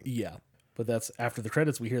 dying. Yeah, but that's after the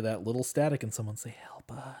credits. We hear that little static and someone say,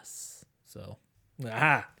 help us. So,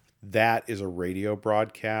 That is a radio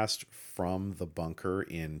broadcast from the bunker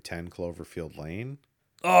in 10 Cloverfield Lane.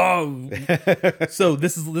 Oh, so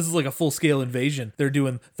this is like a full scale invasion. They're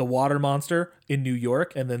doing the water monster in New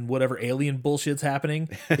York and then whatever alien bullshit's happening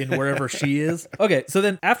in wherever she is. Okay, so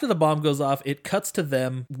then after the bomb goes off, it cuts to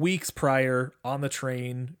them weeks prior on the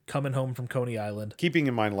train coming home from Coney Island. Keeping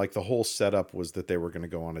in mind, like the whole setup was that they were going to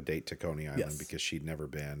go on a date to Coney Island because she'd never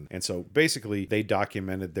been. And so basically they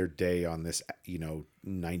documented their day on this,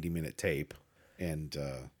 90-minute tape.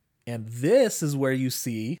 And this is where you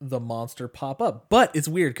see the monster pop up. But it's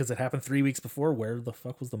weird because it happened 3 weeks before. Where the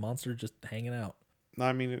fuck was the monster just hanging out?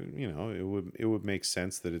 I mean, it would make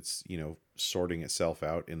sense that it's, sorting itself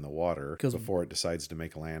out in the water before it decides to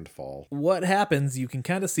make landfall. What happens, you can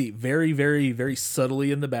kind of see very, very, very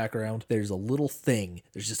subtly in the background. There's a little thing.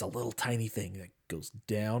 There's just a little tiny thing that goes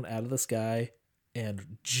down out of the sky.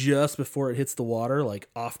 And just before it hits the water, like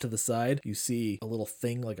off to the side, you see a little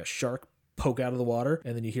thing like a shark poke out of the water,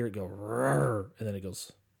 and then you hear it go roar, and then it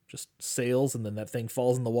goes just sails, and then that thing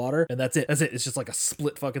falls in the water, and that's it. It's just like a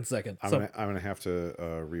split fucking second. I'm gonna have to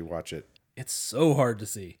rewatch it. It's so hard to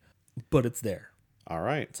see, but it's there. All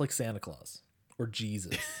right, it's like Santa Claus or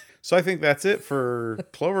Jesus. So I think that's it for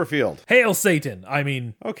Cloverfield. Hail Satan! I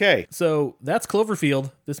mean, okay. So that's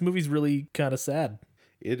Cloverfield. This movie's really kind of sad.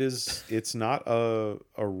 It's not a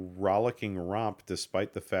rollicking romp,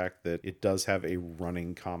 despite the fact that it does have a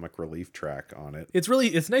running comic relief track on it.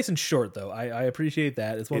 It's nice and short though. I appreciate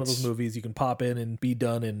that. It's one of those movies you can pop in and be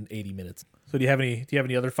done in 80 minutes. So do you have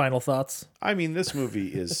any other final thoughts? I mean, this movie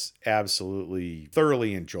is absolutely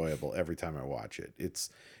thoroughly enjoyable every time I watch it.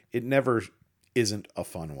 It never isn't a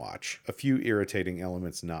fun watch. A few irritating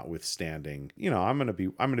elements notwithstanding, I'm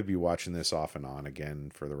gonna be watching this off and on again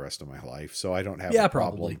for the rest of my life, so I don't have a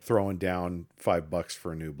problem throwing down $5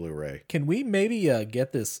 for a new Blu-ray. Can we maybe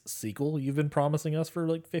get this sequel you've been promising us for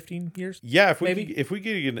like 15 years? Yeah, if we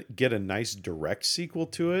get a nice direct sequel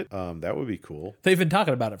to it, that would be cool. They've been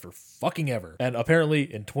talking about it for fucking ever, and apparently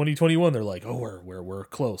in 2021 they're like, oh, we're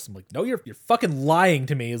close. I'm like, no, you're fucking lying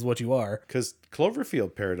to me, is what you are. Because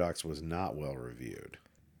Cloverfield Paradox was not well reviewed.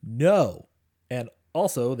 No. And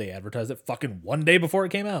also, they advertised it fucking one day before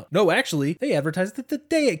it came out. No, actually, they advertised it the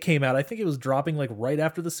day it came out. I think it was dropping like right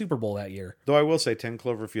after the Super Bowl that year. Though I will say 10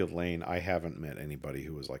 Cloverfield Lane, I haven't met anybody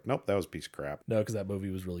who was like, nope, that was a piece of crap. No, because that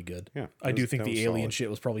movie was really good. Yeah. I do think the alien shit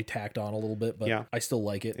was probably tacked on a little bit, but yeah. I still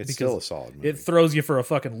like it. It's still a solid movie. It throws you for a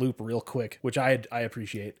fucking loop real quick, which I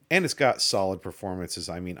appreciate. And it's got solid performances.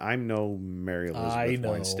 I mean, I'm no Mary Elizabeth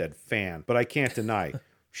Winstead fan, but I can't deny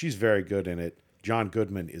she's very good in it. John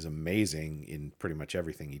Goodman is amazing in pretty much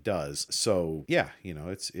everything he does. So yeah,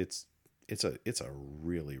 it's a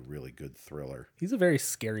really, really good thriller. He's a very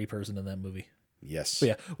scary person in that movie. Yes. But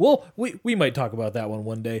yeah. Well, we might talk about that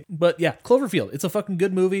one day. But yeah, Cloverfield. It's a fucking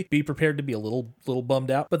good movie. Be prepared to be a little bummed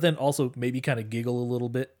out, but then also maybe kind of giggle a little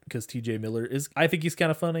bit because TJ Miller I think he's kind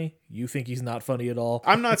of funny. You think he's not funny at all.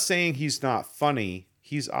 I'm not saying he's not funny.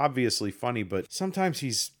 He's obviously funny, but sometimes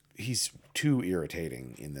he's too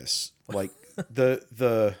irritating in this. Like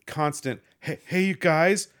the constant hey you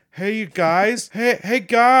guys, hey guys.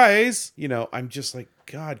 I'm just like,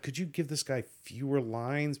 God, could you give this guy fewer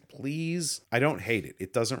lines, please? I don't hate it.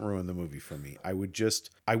 It doesn't ruin the movie for me. I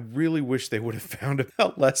really wish they would have found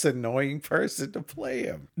a less annoying person to play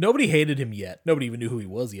him. Nobody hated him yet. Nobody even knew who he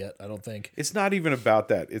was yet, I don't think. It's not even about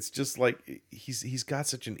that. It's just like he's got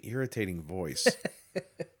such an irritating voice.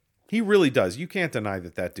 He really does. You can't deny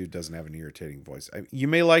that dude doesn't have an irritating voice. You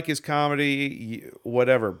may like his comedy,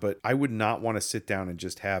 whatever, but I would not want to sit down and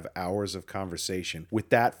just have hours of conversation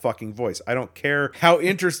with that fucking voice. I don't care how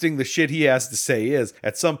interesting the shit he has to say is.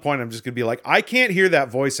 At some point, I'm just going to be like, I can't hear that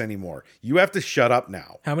voice anymore. You have to shut up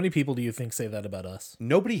now. How many people do you think say that about us?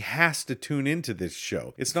 Nobody has to tune into this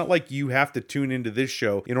show. It's not like you have to tune into this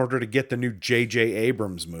show in order to get the new J.J.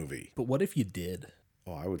 Abrams movie. But what if you did?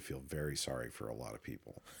 Oh, I would feel very sorry for a lot of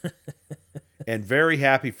people. And very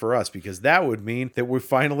happy for us, because that would mean that we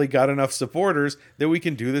finally got enough supporters that we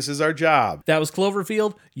can do this as our job. That was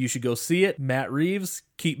Cloverfield. You should go see it. Matt Reeves,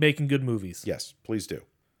 keep making good movies. Yes, please do.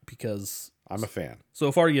 Because I'm a fan.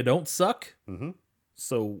 so far you don't suck. Mm-hmm.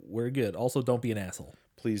 So we're good. Also, don't be an asshole.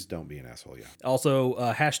 Please don't be an asshole, yeah. Also,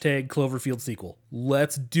 hashtag Cloverfield sequel.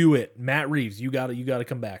 Let's do it. Matt Reeves, you gotta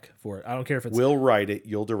come back for it. I don't care if it's... We'll write it.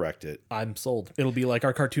 You'll direct it. I'm sold. It'll be like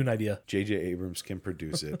our cartoon idea. J.J. Abrams can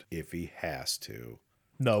produce it if he has to.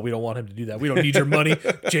 No, we don't want him to do that. We don't need your money,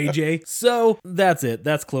 JJ. So that's it.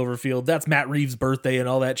 That's Cloverfield. That's Matt Reeves' birthday and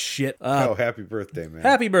all that shit. Happy birthday, man.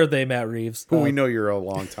 Happy birthday, Matt Reeves. Who we know you're a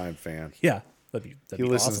longtime fan. Yeah, that'd He be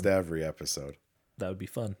listens awesome. to every episode. That would be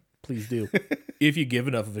fun. Please do. If you give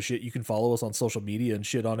enough of a shit, you can follow us on social media and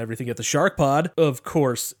shit on everything at the Shark Pod. Of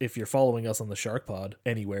course, if you're following us on the Shark Pod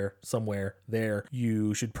anywhere, somewhere there,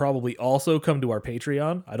 you should probably also come to our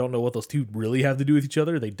Patreon. I don't know what those two really have to do with each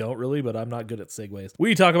other. They don't really, but I'm not good at segues.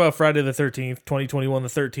 We talk about Friday the 13th, 2021 the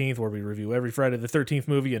 13th, where we review every Friday the 13th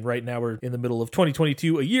movie, and right now we're in the middle of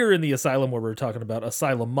 2022, a year in the asylum, where we're talking about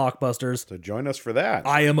Asylum Mockbusters. So join us for that.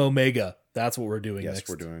 I Am Omega. That's what we're doing Yes, next.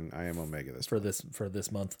 we're doing I Am Omega this for month.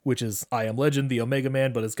 this month, which is I Am Legend, the Omega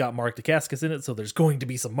Man, but it's got Mark Dacascos in it, so there's going to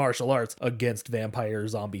be some martial arts against vampire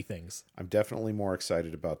zombie things. I'm definitely more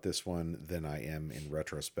excited about this one than I am in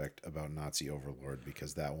retrospect about Nazi Overlord,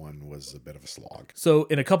 because that one was a bit of a slog. So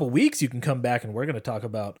in a couple weeks, you can come back and we're going to talk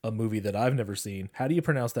about a movie that I've never seen. How do you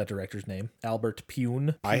pronounce that director's name? Albert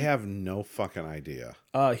Pune? I have no fucking idea.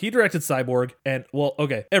 He directed Cyborg, and, well,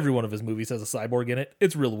 okay, every one of his movies has a cyborg in it.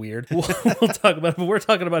 It's real weird. We'll talk about it, but we're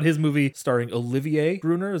talking about his movie starring Olivier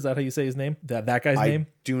Gruner. Is that how you say his name? That guy's name?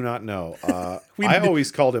 I do not know. I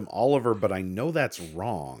always called him Oliver, but I know that's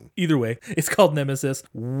wrong. Either way, it's called Nemesis.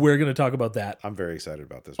 We're going to talk about that I'm very excited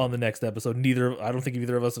about this on the next episode. I don't think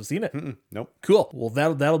either of us have seen it. Nope. Cool. Well,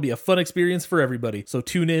 that'll be a fun experience for everybody. So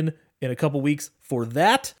tune in a couple weeks for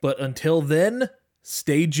that. But until then,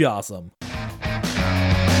 stay jawsome.